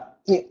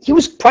 he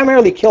was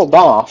primarily killed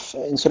off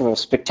in sort of a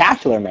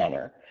spectacular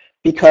manner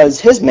because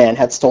his men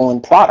had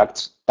stolen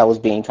products that was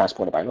being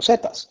transported by Los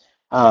Zetas.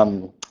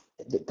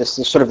 This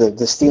is sort of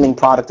the stealing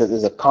product that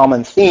is a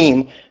common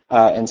theme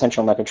in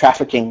Central America,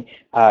 trafficking.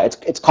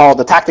 It's called,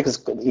 the tactic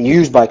is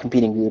used by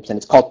competing groups, and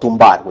it's called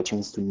tumbar, which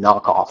means to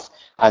knock off.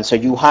 And so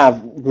you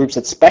have groups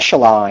that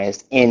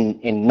specialize in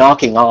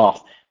knocking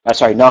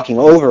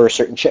over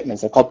certain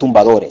shipments. They're called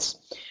tumbadores.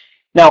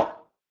 Now,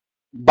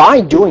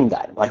 by doing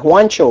that, by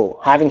Juancho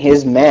having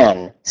his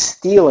man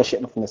steal a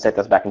shipment from the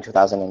Zetas back in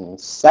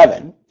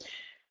 2007,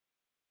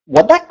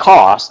 what that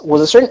caused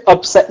was a certain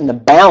upset in the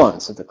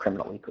balance of the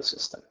criminal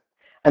ecosystem.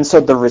 And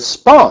so the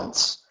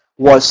response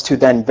was to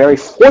then very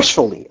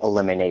forcefully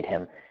eliminate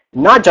him,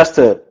 not just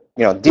to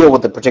deal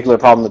with the particular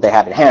problem that they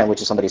had at hand,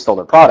 which is somebody stole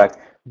their product,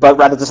 but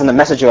rather to send a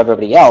message to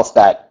everybody else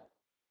that,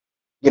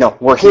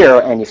 we're here,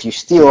 and if you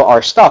steal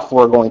our stuff,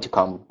 we're going to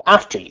come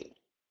after you.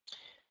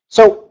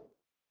 So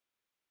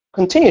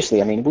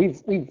continuously, I mean,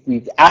 we've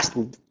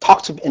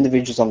talked to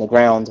individuals on the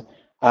ground,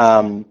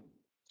 and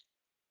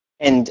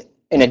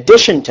in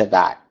addition to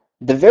that,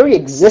 the very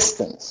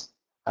existence,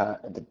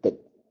 the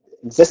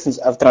existence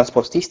of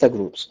transportista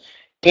groups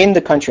in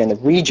the country and the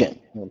region,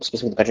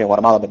 specifically the country of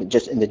Guatemala, but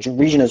just in the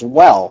region as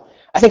well,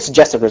 I think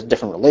suggests that there's a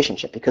different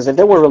relationship, because if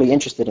they were really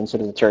interested in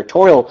sort of the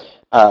territorial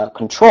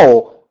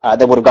control,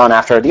 they would have gone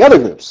after the other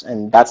groups,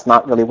 and that's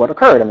not really what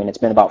occurred. I mean, it's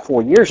been about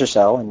 4 years or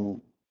so,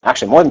 and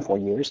actually more than 4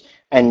 years,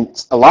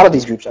 and a lot of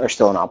these groups are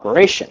still in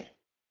operation.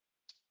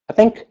 I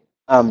think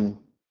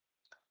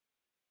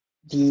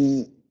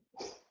the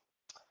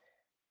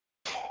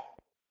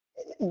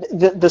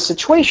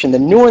situation, the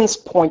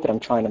nuanced point that I'm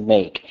trying to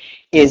make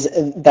is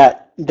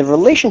that the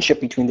relationship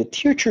between the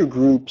Tier 2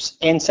 groups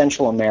in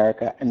Central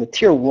America and the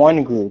Tier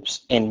 1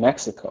 groups in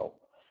Mexico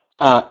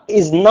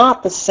is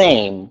not the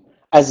same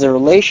as the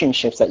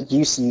relationships that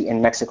you see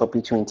in Mexico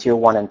between Tier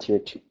 1 and Tier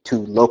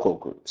 2 local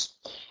groups.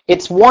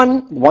 It's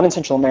one in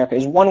Central America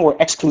is one where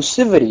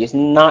exclusivity is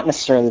not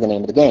necessarily the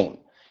name of the game.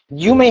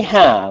 You may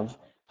have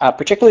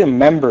particularly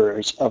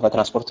members of a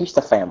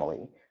transportista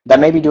family that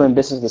may be doing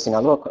business with the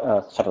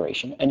Sinaloa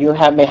Federation, and you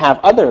may have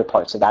other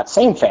parts of that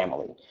same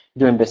family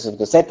doing business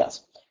with the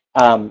Zetas.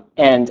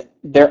 And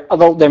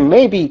although there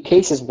may be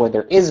cases where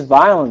there is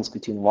violence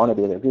between one or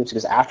the other groups,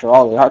 because after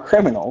all, they are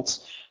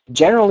criminals,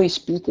 generally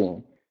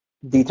speaking,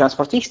 the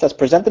transportistas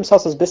present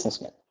themselves as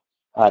businessmen.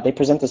 They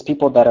present as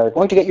people that are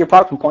going to get your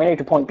product from point A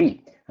to point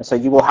B. And so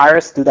you will hire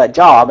us to do that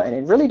job, and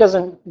it really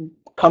doesn't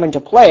come into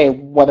play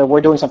whether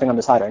we're doing something on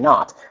the side or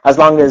not, as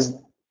long as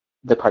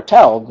the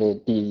cartel,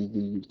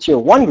 the Tier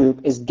 1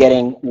 group, is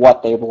getting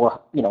what they were,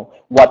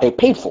 what they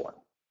paid for.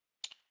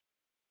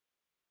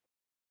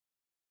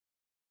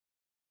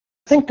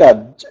 I think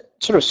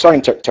sort of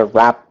starting to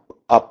wrap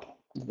up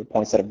the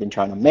points that I've been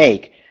trying to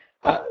make,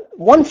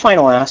 one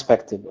final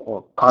aspect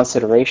or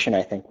consideration,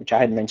 I think, which I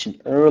had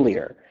mentioned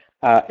earlier,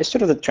 is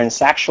sort of the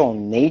transactional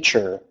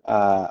nature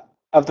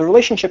of the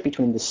relationship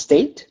between the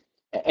state,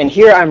 and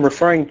here I'm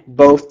referring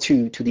both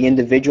to the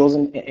individuals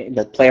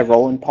that play a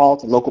role in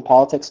local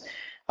politics,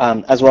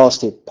 as well as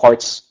to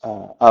parts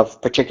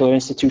of particular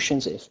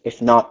institutions,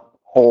 if not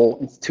whole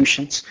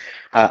institutions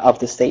of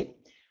the state.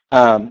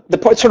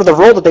 Sort of the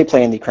role that they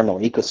play in the criminal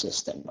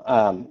ecosystem,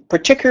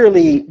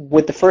 particularly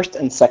with the first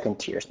and second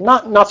tiers,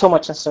 not so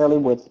much necessarily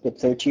with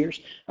third tiers,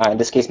 in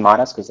this case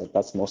Maras, because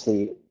that's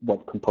mostly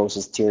what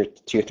composes tier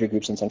 3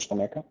 groups in Central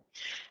America.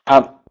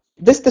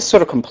 This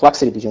sort of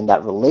complexity between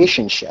that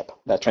relationship,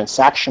 that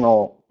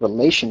transactional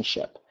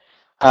relationship,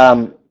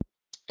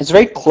 is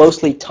very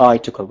closely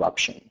tied to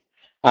corruption.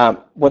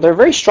 Well, there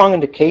are very strong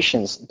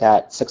indications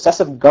that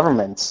successive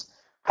governments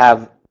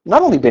have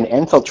not only been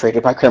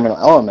infiltrated by criminal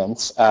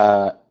elements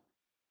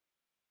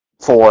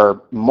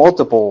for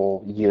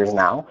multiple years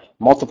now,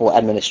 multiple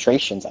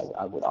administrations,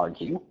 I would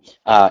argue,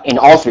 in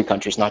all 3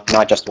 countries, not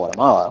just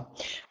Guatemala.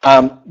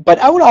 But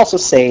I would also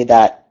say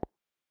that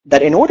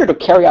in order to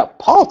carry out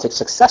politics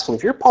successfully,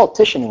 if you're a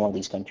politician in one of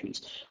these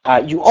countries,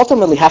 you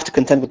ultimately have to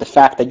contend with the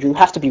fact that you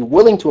have to be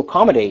willing to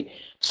accommodate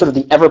sort of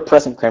the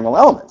ever-present criminal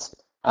elements.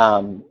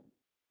 Not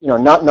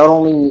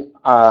only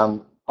are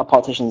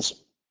politicians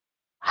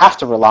have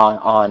to rely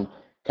on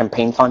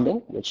campaign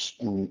funding, which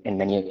in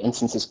many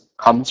instances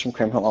comes from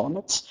criminal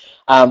elements,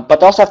 but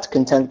they also have to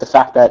contend with the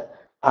fact that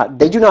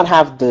they do not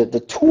have the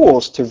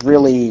tools to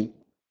really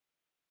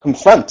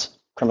confront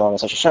criminal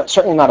organizations,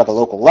 certainly not at the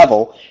local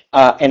level,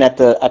 and at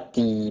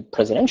the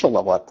presidential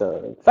level, at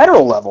the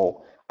federal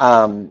level.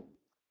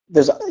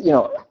 There's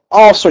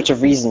all sorts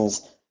of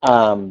reasons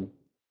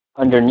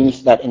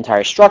underneath that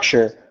entire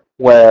structure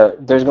where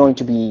there's going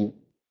to be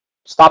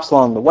stops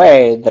along the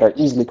way that are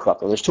easily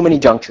corruptible. There's too many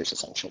junctures,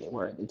 essentially,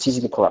 where it's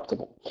easily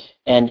corruptible.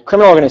 And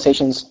criminal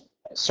organizations,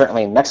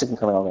 certainly Mexican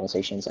criminal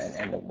organizations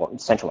and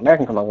Central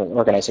American criminal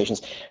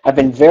organizations, have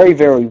been very,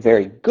 very,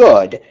 very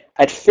good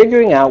at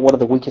figuring out what are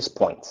the weakest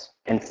points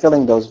and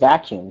filling those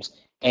vacuums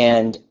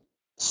and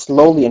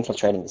slowly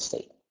infiltrating the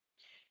state.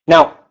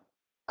 Now,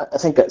 I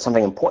think that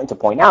something important to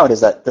point out is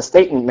that the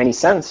state, in a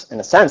sense,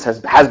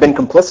 has been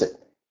complicit.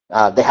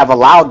 They have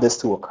allowed this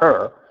to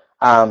occur.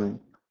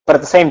 But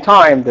at the same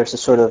time, there's a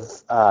sort of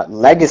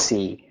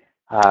legacy,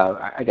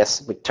 I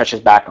guess, which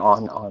touches back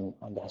on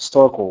the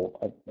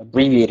historical,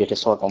 abbreviated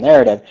historical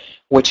narrative,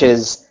 which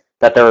is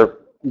that there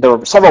there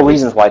were several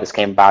reasons why this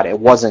came about. It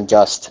wasn't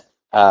just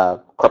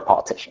corrupt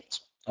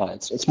politicians.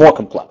 It's more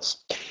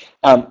complex.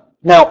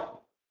 Now,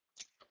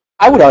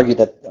 I would argue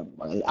that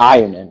I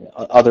and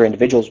other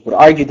individuals would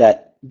argue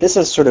that this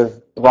has sort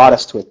of brought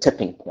us to a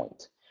tipping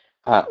point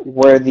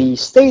where the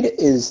state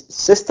is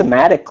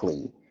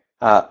systematically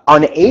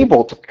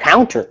unable to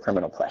counter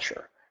criminal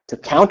pressure, to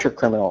counter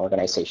criminal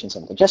organizations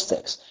and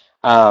logistics,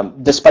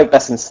 despite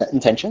best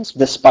intentions,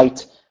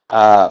 despite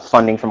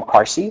funding from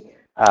CARSI,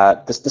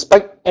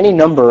 despite any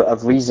number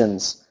of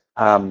reasons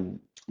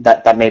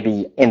that may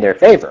be in their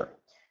favor.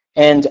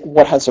 And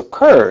what has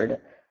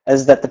occurred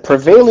is that the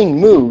prevailing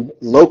mood,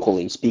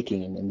 locally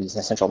speaking, in these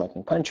Central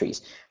American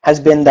countries, has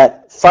been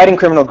that fighting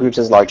criminal groups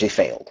has largely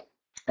failed,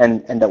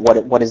 and that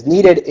what is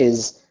needed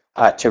is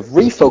to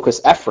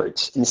refocus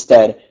efforts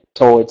instead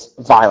towards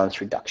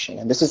violence reduction.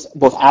 And this is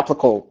both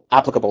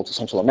applicable to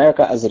Central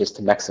America as it is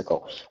to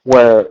Mexico,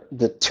 where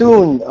the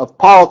tune of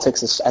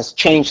politics has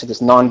changed to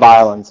this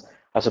nonviolence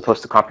as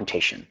opposed to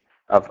confrontation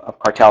of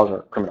cartels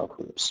or criminal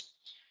groups.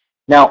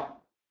 Now,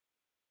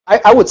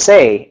 I would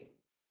say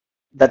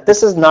that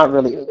this is not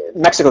really,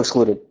 Mexico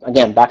excluded,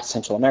 again, back to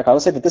Central America, I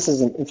would say that this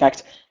is, in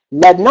fact,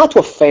 led not to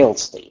a failed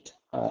state.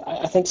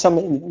 I think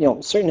certain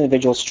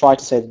individuals try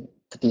to say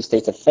that these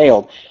states have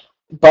failed,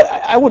 but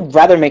I would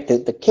rather make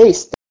the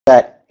case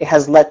that it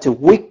has led to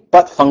weak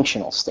but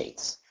functional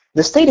states.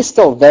 The state is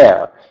still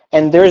there,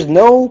 and there's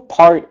no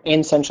part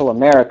in Central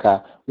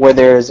America where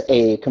there's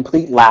a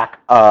complete lack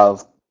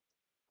of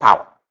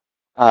power.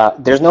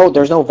 There's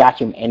no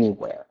vacuum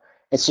anywhere.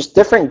 It's just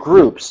different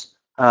groups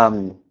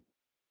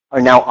are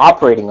now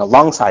operating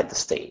alongside the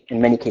state, in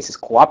many cases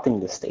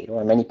co-opting the state,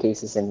 or in many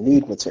cases in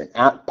league with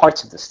certain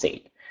parts of the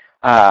state.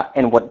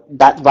 And what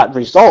that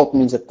result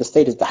means that the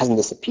state hasn't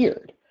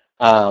disappeared.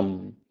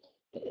 In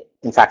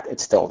fact,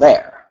 it's still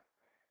there.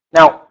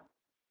 Now,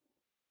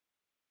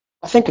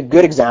 I think a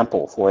good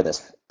example for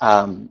this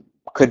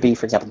could be,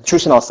 for example, the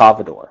truce in El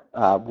Salvador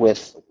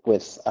with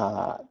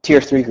tier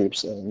 3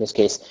 groups. In this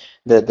case,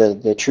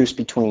 the truce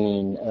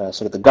between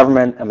sort of the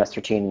government,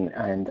 MS-13,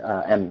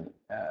 and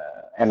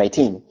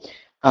M18,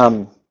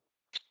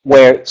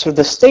 where sort of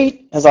the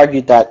state has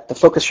argued that the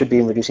focus should be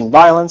in reducing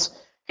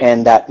violence,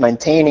 and that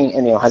maintaining,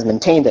 and has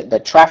maintained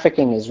that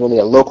trafficking is really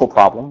a local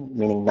problem,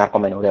 meaning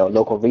narcomenudeo,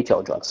 local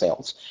retail drug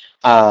sales,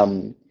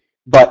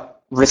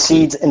 but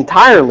recedes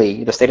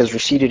entirely. The state has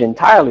receded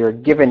entirely or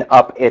given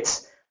up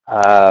its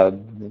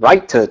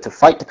right to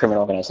fight the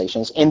criminal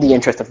organizations in the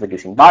interest of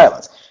reducing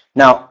violence.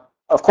 Now,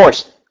 of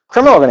course,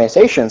 criminal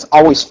organizations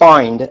always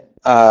find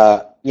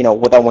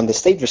when the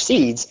state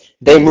recedes,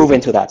 they move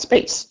into that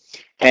space.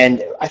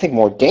 And I think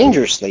more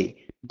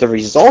dangerously, the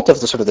result of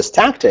this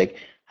tactic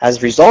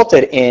has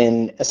resulted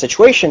in a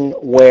situation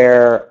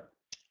where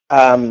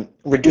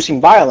reducing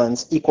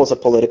violence equals a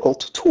political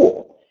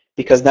tool,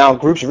 because now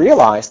groups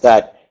realize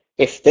that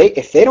if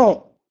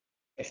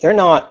they're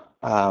not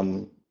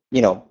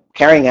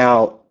carrying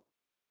out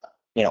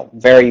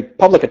very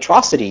public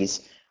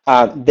atrocities,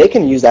 they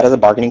can use that as a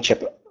bargaining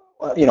chip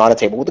on a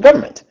table with the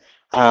government.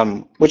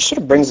 Which sort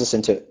of brings us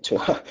into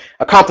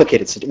a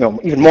complicated,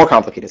 even more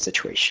complicated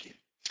situation.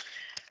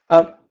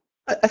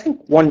 I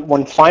think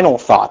one final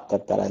thought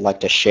that I'd like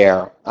to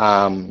share,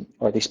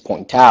 or at least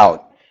point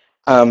out,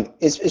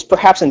 is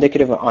perhaps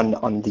indicative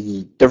on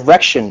the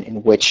direction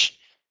in which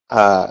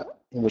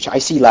I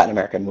see Latin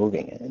America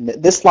moving. And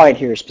this slide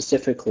here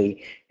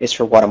specifically is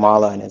for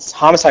Guatemala, and it's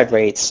homicide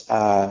rates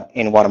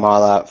in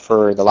Guatemala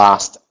for the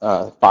last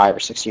 5 or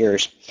 6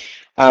 years.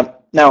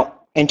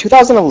 Now, in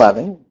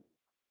 2011.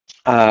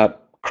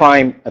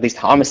 Crime, at least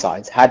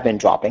homicides, had been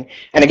dropping.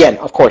 And again,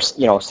 of course,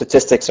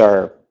 statistics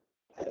are,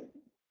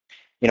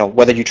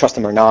 whether you trust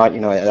them or not,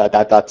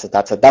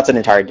 that's an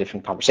entirely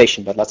different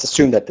conversation. But let's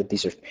assume that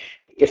these are,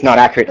 if not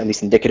accurate, at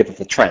least indicative of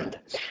the trend.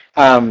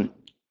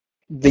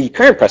 The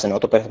current president,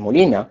 Otto Pérez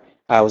Molina,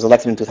 was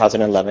elected in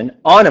 2011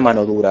 on a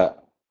mano dura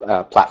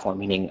platform,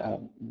 meaning,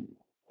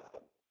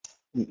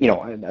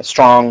 a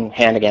strong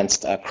hand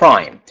against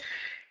crime.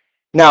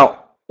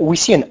 Now, we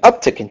see an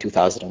uptick in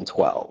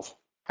 2012.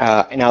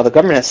 And now the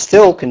government has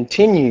still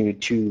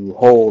continued to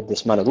hold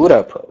this mano dura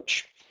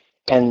approach.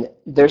 And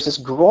there's this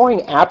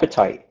growing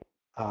appetite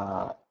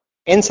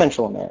in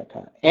Central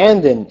America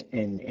and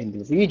in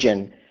the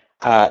region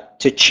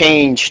to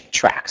change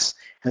tracks.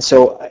 And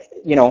so,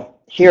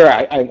 here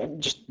I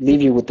just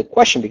leave you with the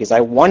question, because I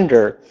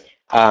wonder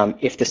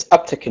if this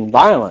uptick in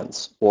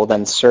violence will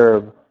then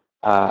serve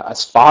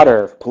as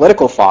fodder,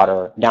 political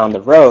fodder down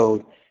the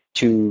road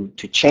to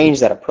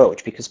change that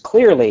approach, because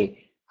clearly,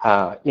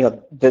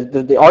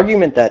 the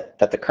argument that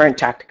the current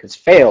tactic has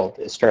failed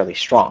is fairly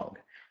strong.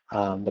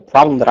 The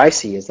problem that I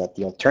see is that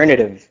the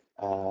alternative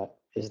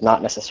is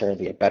not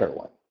necessarily a better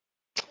one.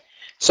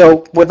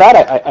 So with that,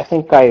 I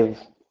think I've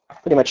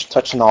pretty much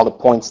touched on all the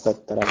points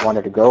that I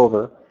wanted to go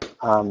over.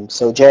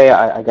 So Jay,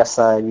 I guess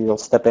you'll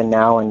step in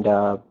now and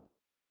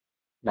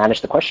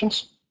manage the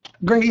questions.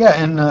 Great,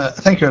 yeah, and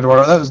thank you,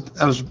 Eduardo.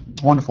 That was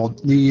wonderful.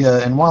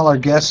 And while our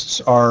guests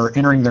are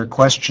entering their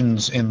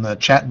questions in the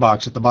chat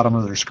box at the bottom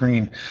of their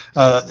screen,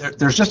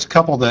 there's just a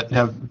couple that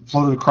have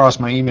floated across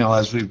my email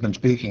as we've been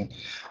speaking.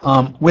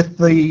 With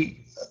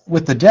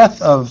the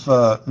death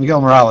of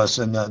Miguel Morales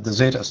and the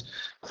Zetas,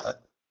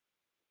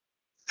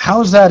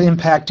 how is that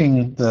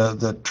impacting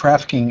the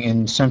trafficking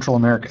in Central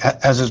America?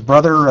 Has his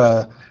brother,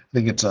 I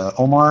think it's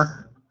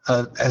Omar,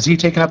 has he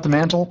taken up the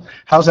mantle?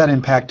 How's that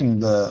impacting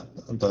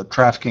the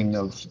trafficking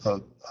of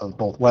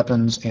both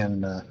weapons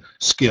and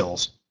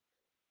skills?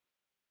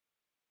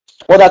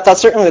 Well,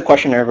 that's certainly the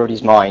question in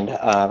everybody's mind.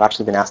 I've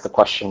actually been asked the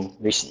question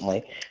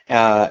recently,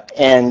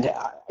 and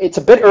it's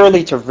a bit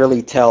early to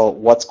really tell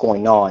what's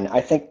going on.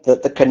 I think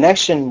that the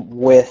connection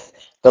with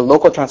the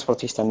local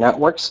transportista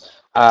networks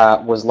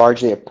was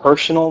largely a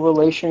personal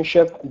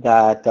relationship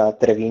that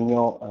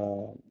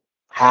Trevino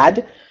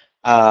had,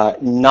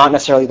 not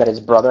necessarily that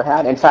his brother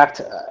had. In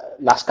fact,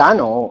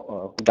 Lascano,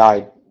 who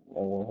died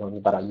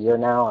about a year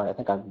now, I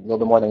think a little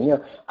bit more than a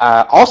year,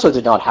 also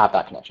did not have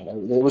that connection.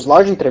 It was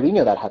largely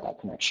Trevino that had that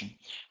connection.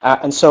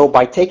 And so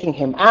by taking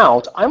him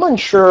out, I'm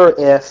unsure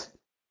if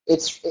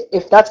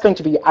that's going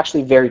to be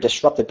actually very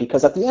disruptive,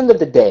 because at the end of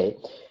the day,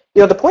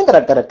 the point that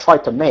I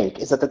tried to make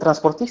is that the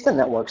transportista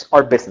networks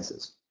are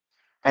businesses.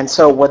 And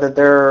so whether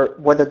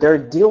they're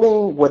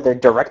dealing with their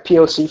direct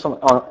POC from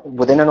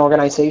within an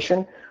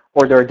organization,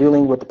 or they're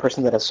dealing with the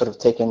person that has sort of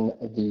taken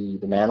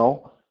the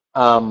mantle,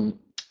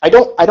 I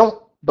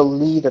don't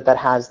believe that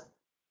has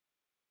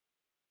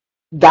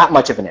that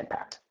much of an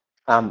impact.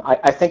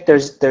 I think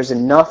there's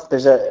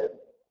a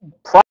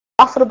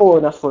profitable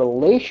enough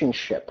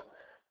relationship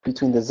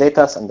between the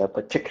Zetas and their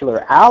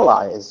particular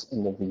allies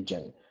in the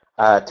region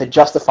to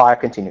justify a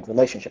continued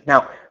relationship.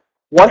 Now,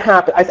 what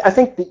happened? I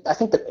think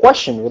the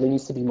question really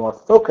needs to be more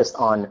focused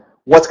on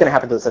what's going to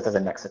happen to the Zetas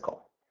in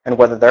Mexico, and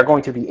whether they're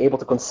going to be able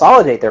to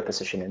consolidate their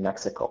position in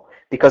Mexico.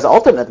 Because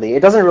ultimately,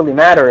 it doesn't really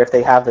matter if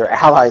they have their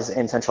allies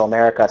in Central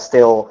America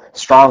still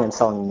strong in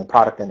selling the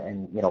product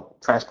and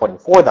transporting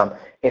for them.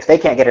 If they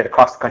can't get it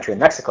across the country in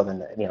Mexico,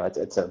 then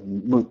it's a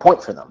moot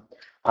point for them.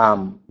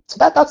 So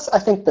that's I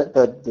think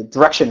the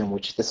direction in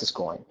which this is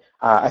going.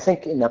 I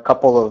think in a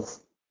couple of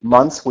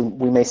months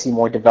we may see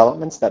more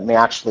developments that may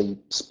actually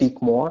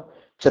speak more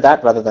to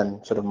that, rather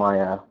than sort of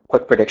my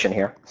quick prediction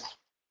here.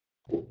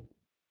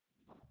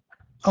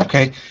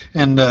 Okay,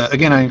 and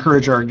again, I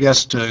encourage our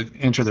guests to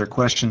enter their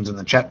questions in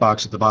the chat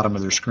box at the bottom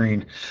of their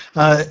screen.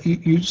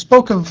 You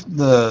spoke of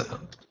the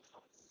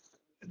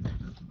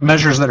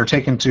measures that are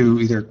taken to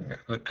either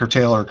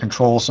curtail or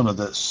control some of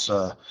this,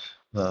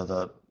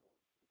 the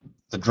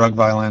drug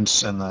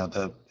violence and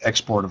the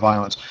export of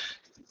violence.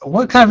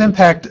 What kind of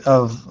impact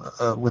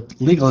with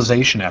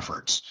legalization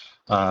efforts?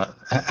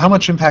 How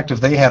much impact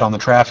have they had on the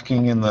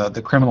trafficking in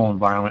the criminal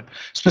environment?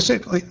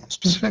 Specifically,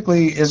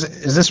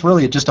 is this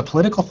really just a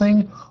political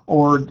thing,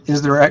 or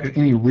is there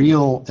any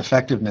real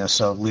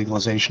effectiveness of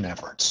legalization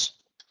efforts?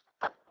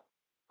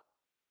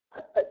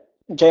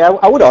 Jay,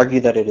 I would argue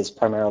that it is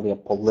primarily a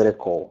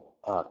political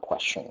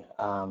question.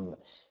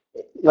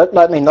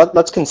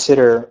 Let's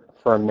consider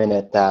for a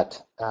minute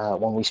that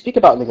when we speak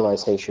about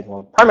legalization,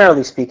 we're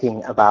primarily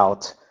speaking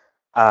about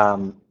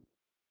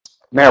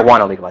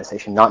marijuana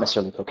legalization, not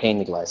necessarily cocaine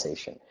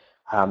legalization.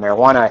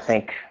 Marijuana, I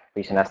think,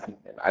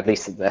 at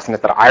least the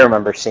estimate that I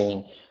remember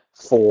seeing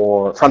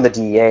from the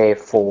DEA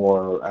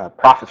for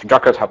profits,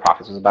 drug cartel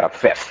profits, was about a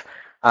fifth.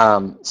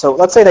 So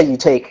let's say that you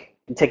take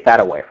that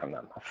away from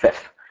them, a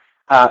fifth.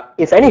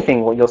 If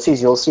anything, what you'll see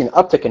an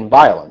uptick in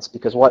violence,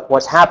 because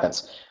what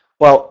happens?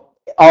 Well,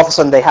 all of a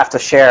sudden they have to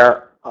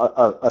share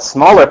a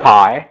smaller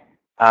pie,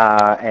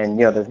 and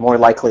there's more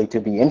likely to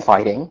be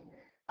infighting.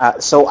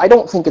 So I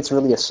don't think it's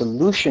really a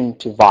solution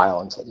to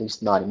violence, at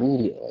least not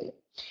immediately.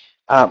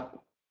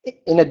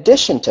 In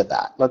addition to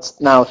that,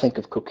 let's now think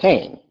of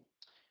cocaine.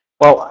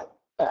 Well,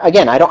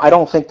 again, I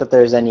don't think that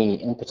there's any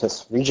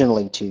impetus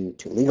regionally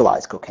to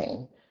legalize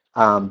cocaine.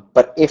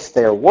 But if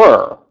there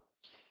were,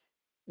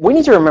 we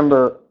need to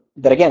remember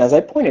that, again, as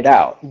I pointed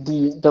out,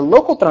 the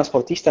local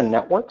transportista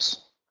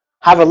networks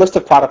have a list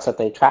of products that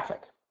they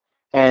traffic.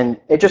 And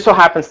it just so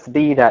happens to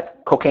be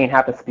that cocaine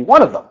happens to be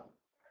one of them.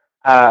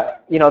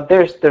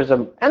 There's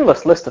an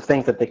endless list of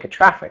things that they could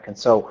traffic. And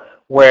so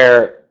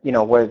where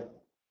the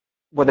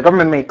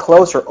government may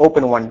close or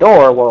open one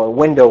door, well, a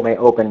window may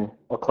open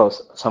or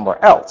close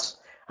somewhere else.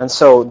 And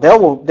so they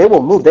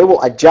will move, they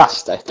will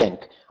adjust, I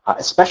think,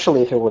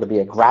 especially if it were to be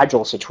a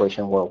gradual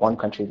situation where one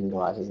country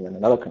legalizes and then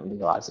another country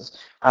legalizes.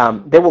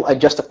 They will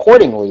adjust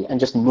accordingly and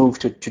just move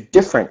to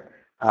different,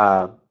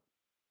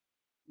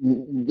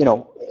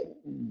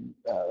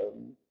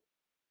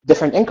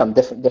 different income,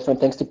 different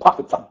things to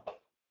profit from.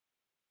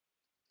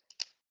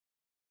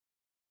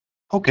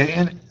 Okay,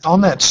 and on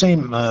that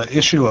same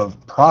issue of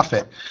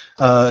profit,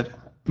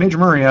 Major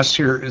Murray asks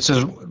here, it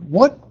says,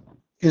 what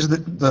is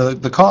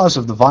the cause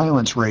of the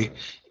violence rate,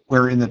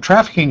 where in the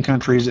trafficking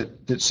countries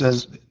it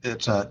says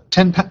it's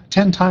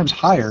 10 times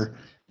higher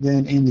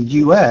than in the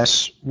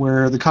U.S.,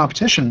 where the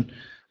competition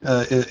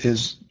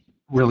is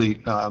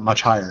really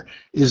much higher.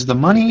 Is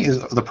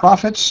the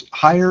profits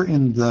higher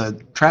in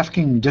the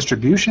trafficking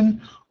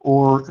distribution,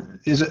 or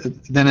is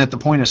it than at the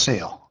point of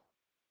sale?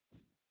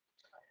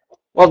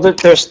 Well,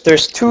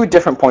 there's two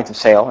different points of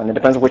sale, and it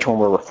depends on which one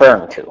we're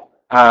referring to.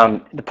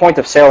 The point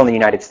of sale in the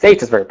United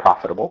States is very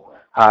profitable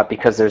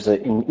because there's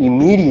an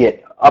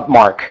immediate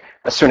upmark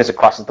as soon as it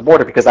crosses the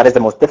border, because that is the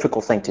most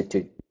difficult thing to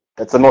do.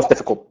 That's the most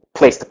difficult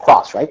place to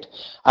cross, right?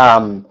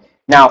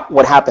 Now,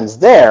 what happens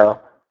there?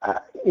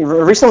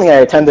 Recently, I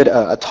attended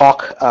a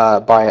talk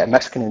by a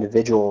Mexican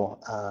individual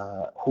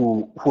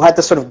who had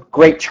this sort of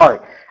great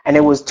chart, and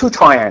it was two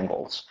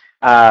triangles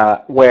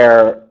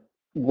where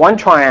one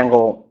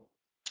triangle,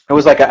 it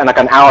was like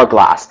an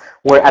hourglass,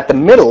 where at the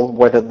middle,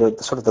 where the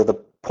sort of the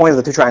point of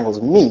the two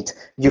triangles meet,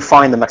 you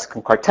find the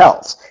Mexican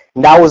cartels.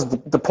 And that was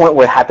the point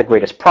where it had the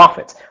greatest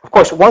profits. Of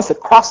course, once it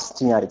crosses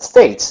the United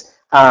States,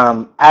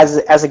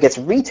 as it gets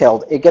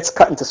retailed, it gets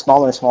cut into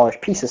smaller and smaller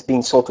pieces,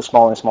 being sold to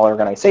smaller and smaller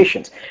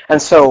organizations. And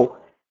so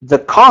the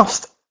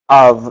cost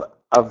of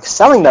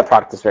selling that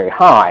product is very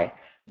high,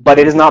 but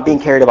it is not being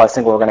carried by a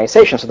single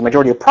organization. So the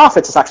majority of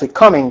profits is actually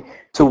coming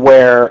to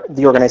where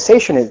the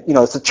organization is,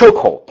 it's a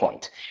chokehold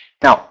point.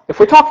 Now, if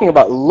we're talking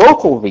about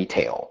local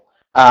retail,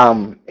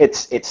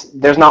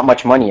 there's not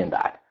much money in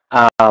that.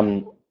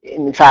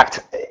 In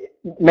fact,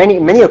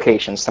 many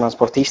occasions,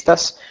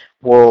 transportistas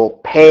will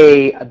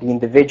pay the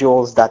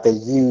individuals that they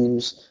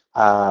use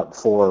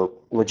for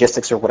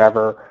logistics or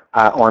whatever,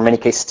 or in many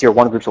cases, tier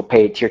 1 groups will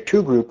pay tier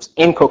 2 groups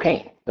in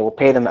cocaine. They will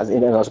pay them as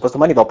opposed to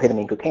money. They'll pay them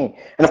in cocaine,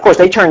 and of course,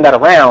 they turn that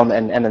around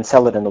and then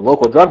sell it in the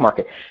local drug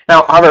market.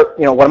 Now, however,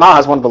 Guatemala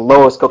has one of the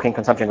lowest cocaine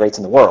consumption rates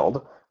in the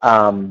world.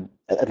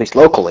 At least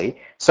locally,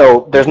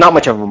 so there's not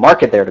much of a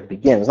market there to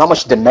begin. There's not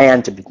much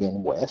demand to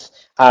begin with,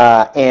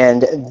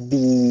 and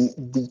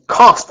the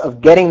cost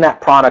of getting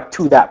that product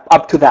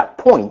up to that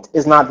point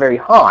is not very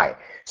high.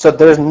 So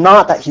there's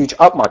not that huge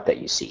upmark that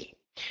you see.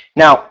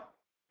 Now,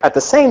 at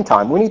the same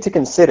time, we need to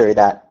consider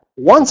that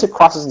once it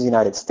crosses the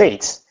United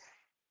States,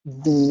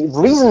 the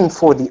reason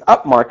for the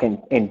upmark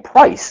in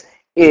price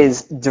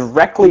is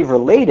directly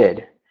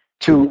related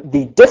to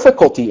the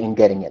difficulty in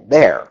getting it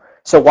there.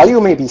 So while you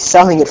may be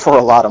selling it for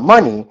a lot of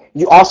money,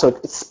 you also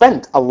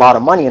spent a lot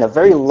of money in a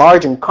very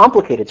large and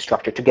complicated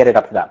structure to get it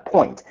up to that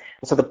point.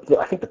 And so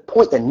I think the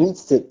point that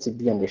needs to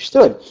be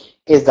understood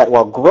is that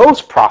while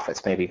gross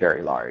profits may be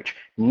very large,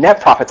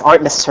 net profits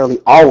aren't necessarily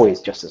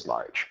always just as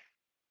large.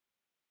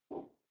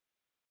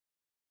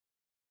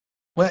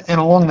 Well,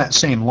 and along that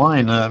same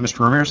line,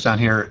 Mr. Ramirez down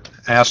here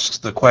asks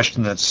the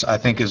question that's, I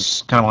think,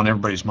 is kind of on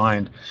everybody's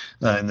mind,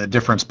 and the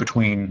difference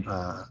between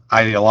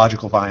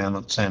ideological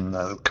violence and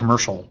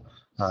commercial,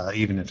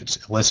 even if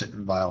it's illicit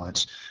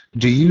violence.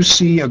 Do you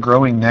see a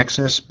growing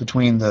nexus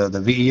between the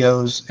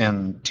VEOs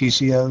and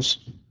TCOs?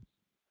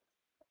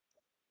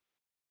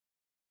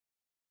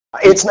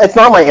 It's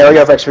not my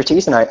area of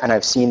expertise, and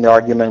I've seen the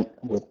argument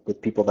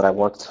with people that I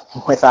worked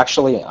with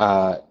actually.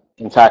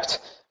 In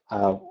fact,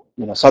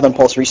 Southern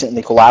Pulse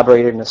recently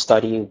collaborated in a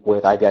study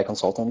with IBI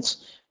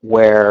consultants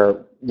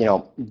where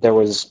there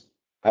was,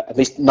 at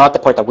least not the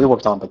part that we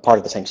worked on, but part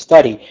of the same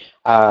study,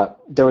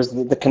 there was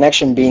the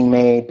connection being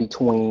made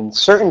between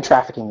certain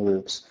trafficking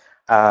groups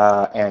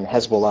and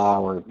Hezbollah,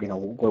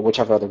 or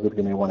whichever other group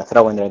you may want to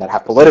throw in there that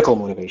have political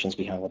motivations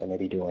behind what they may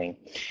be doing.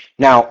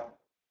 Now,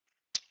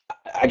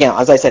 again,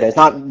 as I said, it's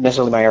not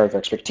necessarily my area of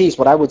expertise.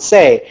 What I would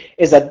say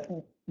is that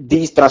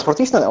these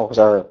transportista networks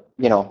are,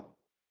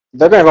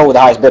 they're going to go with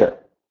the highest bidder.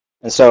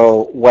 And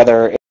so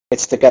whether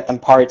it's to get them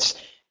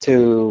parts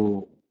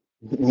to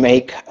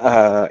make,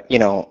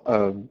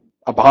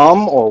 a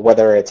bomb, or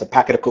whether it's a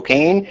packet of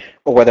cocaine,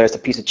 or whether it's a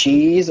piece of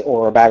cheese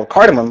or a bag of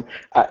cardamom,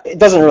 it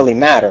doesn't really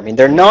matter. I mean,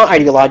 they're not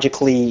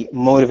ideologically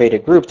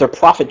motivated groups. They're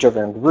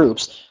profit-driven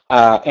groups.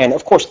 And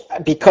of course,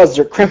 because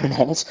they're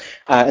criminals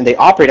and they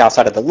operate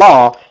outside of the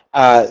law,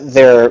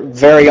 they're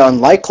very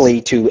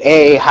unlikely to,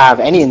 A, have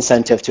any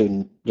incentive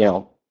to,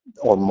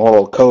 or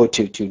moral code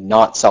to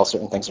not sell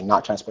certain things or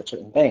not transport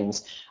certain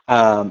things.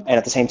 And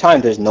at the same time,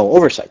 there's no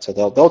oversight. So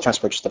they'll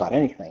transport just about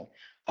anything.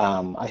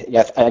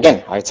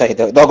 Again, I'd say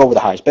they'll go with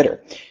the highest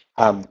bidder.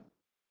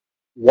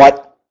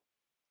 What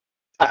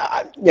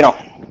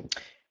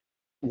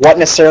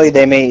necessarily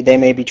they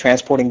may be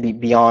transporting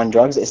beyond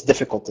drugs is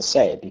difficult to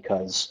say,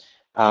 because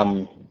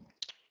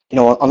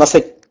unless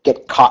they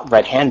get caught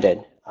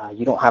red-handed,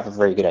 you don't have a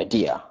very good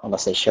idea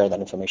unless they share that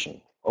information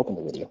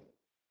openly with you.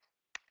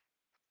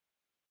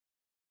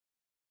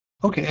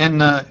 Okay,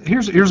 and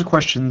here's a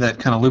question that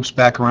kind of loops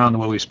back around to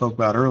what we spoke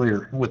about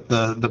earlier with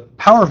the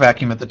power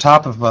vacuum at the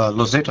top of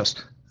Los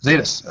Zetas.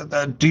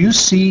 Do you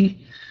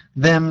see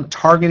them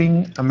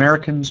targeting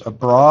Americans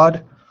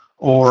abroad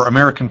or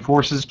American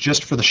forces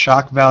just for the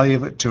shock value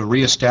of it to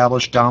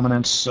reestablish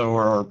dominance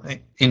or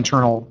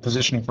internal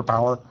positioning for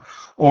power?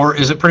 Or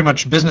is it pretty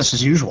much business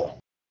as usual?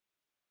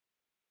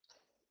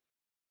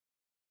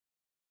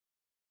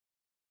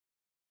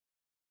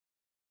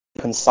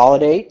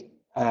 Consolidate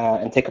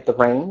and take up the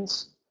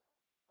reins.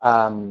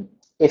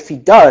 if he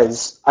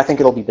does, I think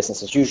it'll be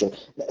business as usual.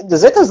 The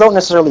Zetas don't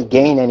necessarily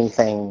gain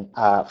anything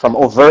from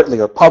overtly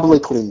or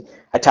publicly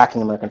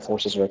attacking American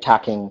forces or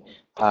attacking,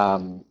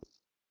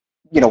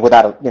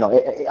 without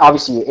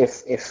obviously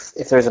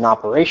if there's an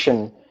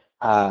operation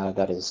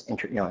that is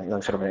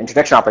sort of an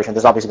interdiction operation,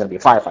 there's obviously going to be a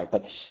firefight.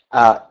 But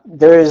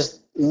there is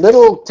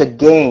little to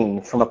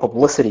gain from a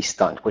publicity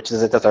stunt, which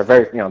is that they're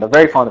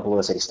very fond of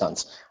publicity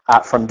stunts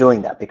from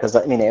doing that, because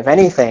I mean, if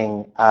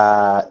anything,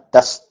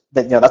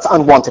 that's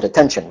unwanted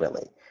attention,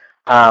 really.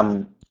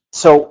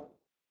 So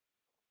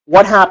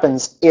what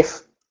happens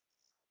if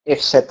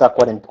Zeta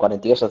 40,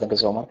 I think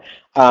is Omar,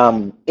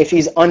 if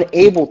he's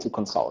unable to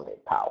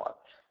consolidate power?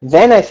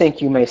 Then I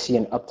think you may see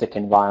an uptick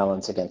in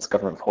violence against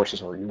government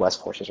forces or U.S.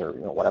 forces or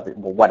whatever,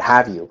 what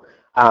have you,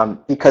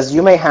 because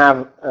you may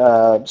have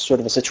sort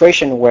of a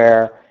situation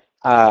where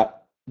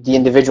the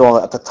individual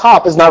at the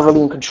top is not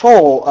really in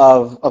control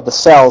of the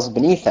cells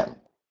beneath them,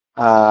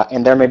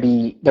 and there may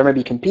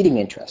be competing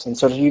interests, and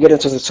so you get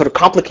into this sort of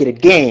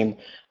complicated game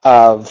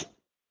of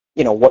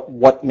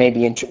what may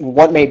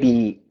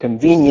be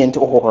convenient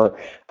or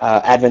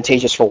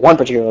advantageous for one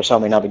particular cell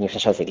may not be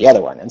necessary for the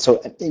other one, and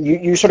so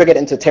you sort of get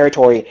into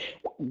territory,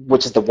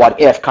 which is the what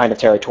if kind of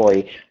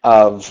territory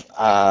of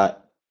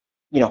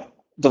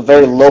the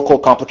very local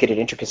complicated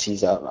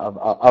intricacies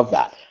of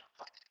that.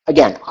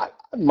 Again,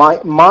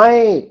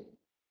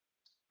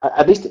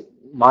 at least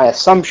my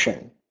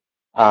assumption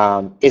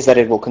is that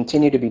it will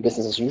continue to be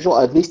business as usual.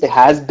 At least it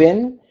has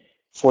been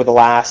for the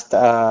last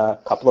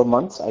couple of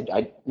months.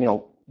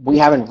 We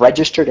haven't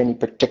registered any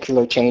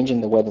particular change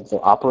in the way that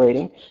they're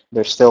operating.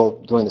 They're still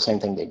doing the same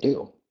thing they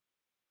do.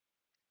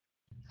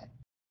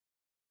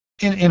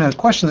 In a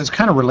question that's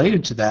kind of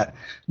related to that,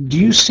 do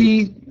you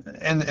see,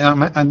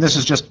 and this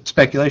is just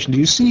speculation, do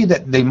you see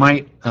that they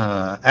might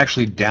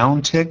actually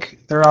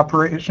downtick their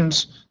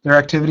operations, their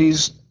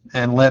activities,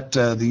 and let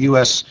the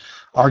U.S.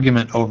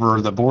 argument over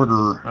the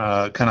border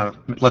kind of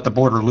let the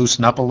border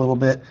loosen up a little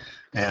bit,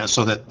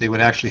 so that they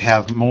would actually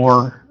have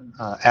more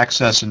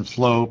access and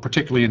flow,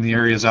 particularly in the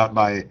areas out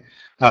by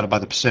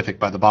the Pacific,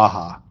 by the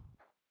Baja?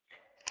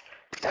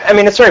 I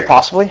mean, it's very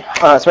possible.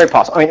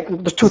 I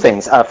mean, there's two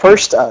things.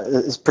 First,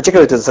 is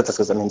particularly to the Zetas,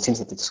 because I mean, it seems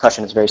that the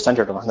discussion is very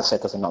centered around the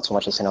Zetas and not so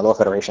much the Sinaloa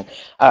Federation.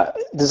 The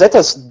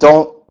Zetas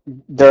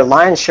their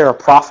lion's share of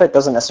profit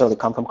doesn't necessarily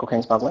come from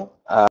cocaine smuggling.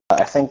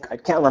 I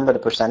can't remember the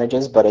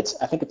percentages, but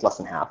I think it's less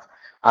than half.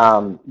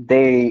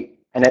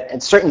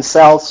 And certain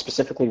cells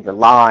specifically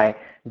rely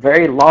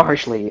very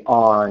largely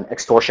on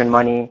extortion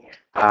money,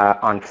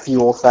 on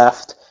fuel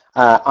theft,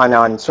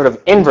 on sort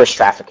of inverse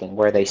trafficking,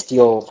 where they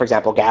steal, for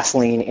example,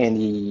 gasoline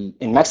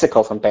in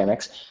Mexico from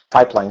Pemex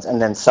pipelines and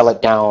then sell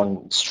it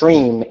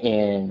downstream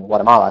in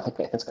Guatemala. I think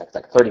it's like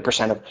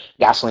 30% of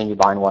gasoline you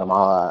buy in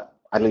Guatemala,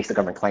 at least the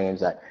government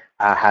claims, that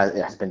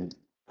has been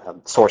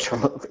sourced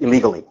from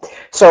illegally.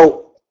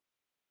 So,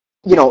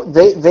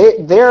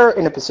 they're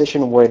in a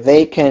position where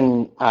they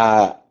can,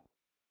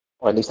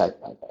 or at least I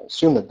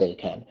assume that they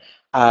can,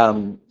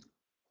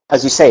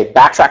 as you say,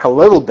 backtrack a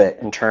little bit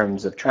in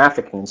terms of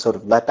trafficking and sort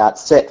of let that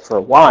sit for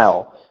a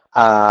while,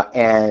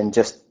 and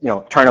just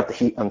turn up the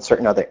heat on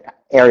certain other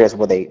areas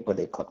where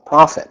they collect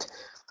profit.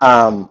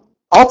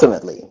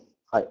 Ultimately,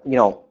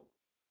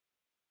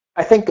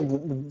 I think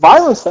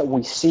violence that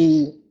we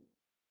see.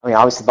 I mean,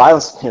 obviously,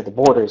 violence near the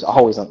border is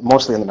always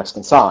mostly on the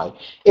Mexican side.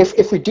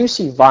 If we do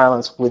see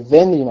violence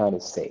within the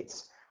United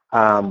States,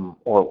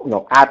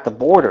 or at the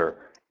border,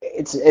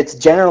 it's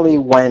generally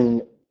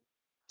when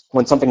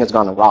something has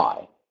gone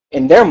awry.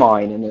 In their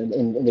mind,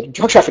 in the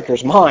drug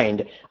trafficker's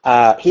mind,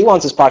 he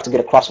wants his product to get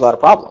across without a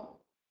problem.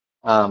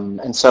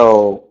 And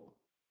so,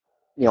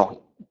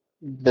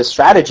 the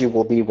strategy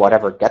will be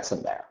whatever gets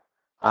him there.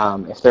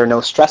 If there are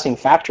no stressing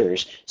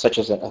factors, such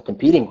as a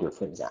competing group,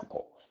 for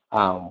example,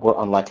 we're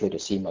unlikely to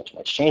see much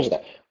change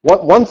there.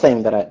 One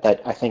thing that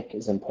I think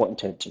is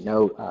important to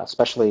note,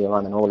 especially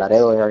around the Nuevo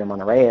Laredo area,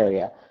 Monterrey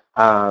area,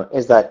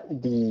 is that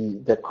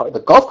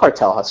the Gulf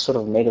Cartel has sort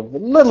of made a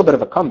little bit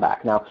of a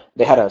comeback. Now,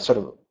 they had a sort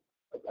of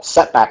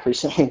setback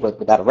recently with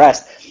that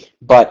arrest,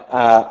 but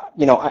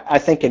I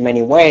think in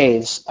many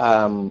ways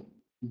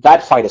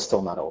that fight is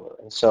still not over.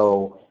 And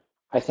so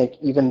I think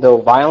even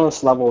though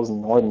violence levels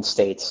in northern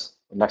states,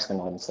 the Mexican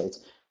northern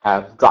states,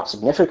 have dropped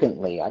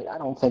significantly, I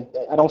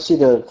don't see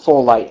the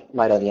full light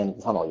at the end of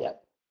the tunnel yet.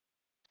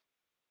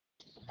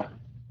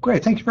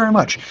 Great, thank you very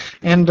much.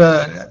 And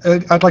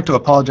I'd like to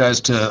apologize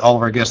to all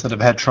of our guests that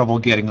have had trouble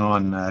getting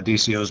on.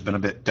 DCO's been a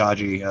bit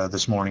dodgy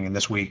this morning and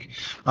this week.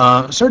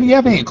 Sir, do you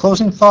have any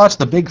closing thoughts,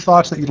 the big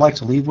thoughts that you'd like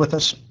to leave with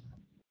us?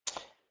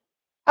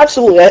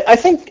 Absolutely. I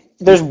think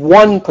there's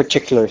one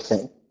particular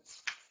thing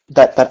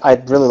that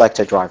I'd really like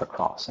to drive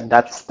across, and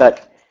that's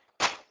that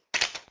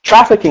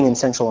trafficking in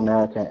Central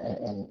America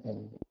and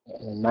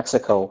in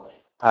Mexico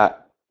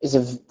is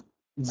a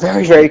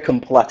very, very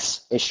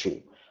complex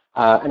issue.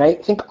 And I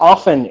think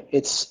often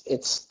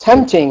it's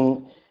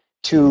tempting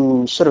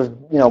to sort of,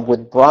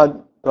 with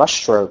broad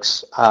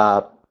brushstrokes,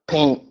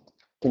 paint,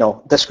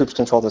 this group's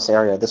control this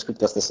area, this group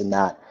does this and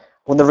that,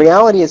 when the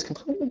reality is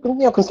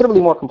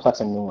considerably more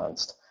complex and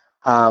nuanced.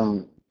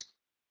 And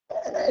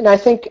I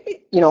think,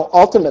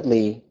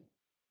 ultimately,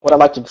 what I'd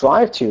like to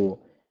drive to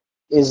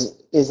is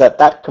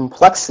that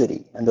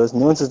complexity and those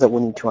nuances that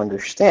we need to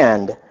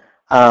understand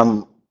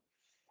are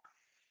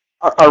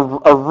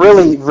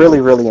really,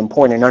 really, really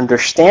important in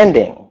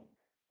understanding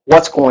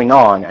what's going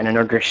on and in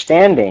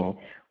understanding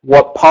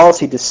what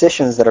policy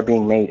decisions that are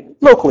being made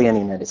locally in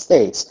the United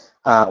States,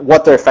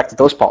 what the effect of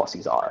those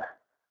policies are.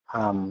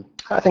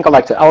 I think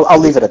I'll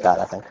leave it at that,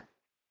 I think.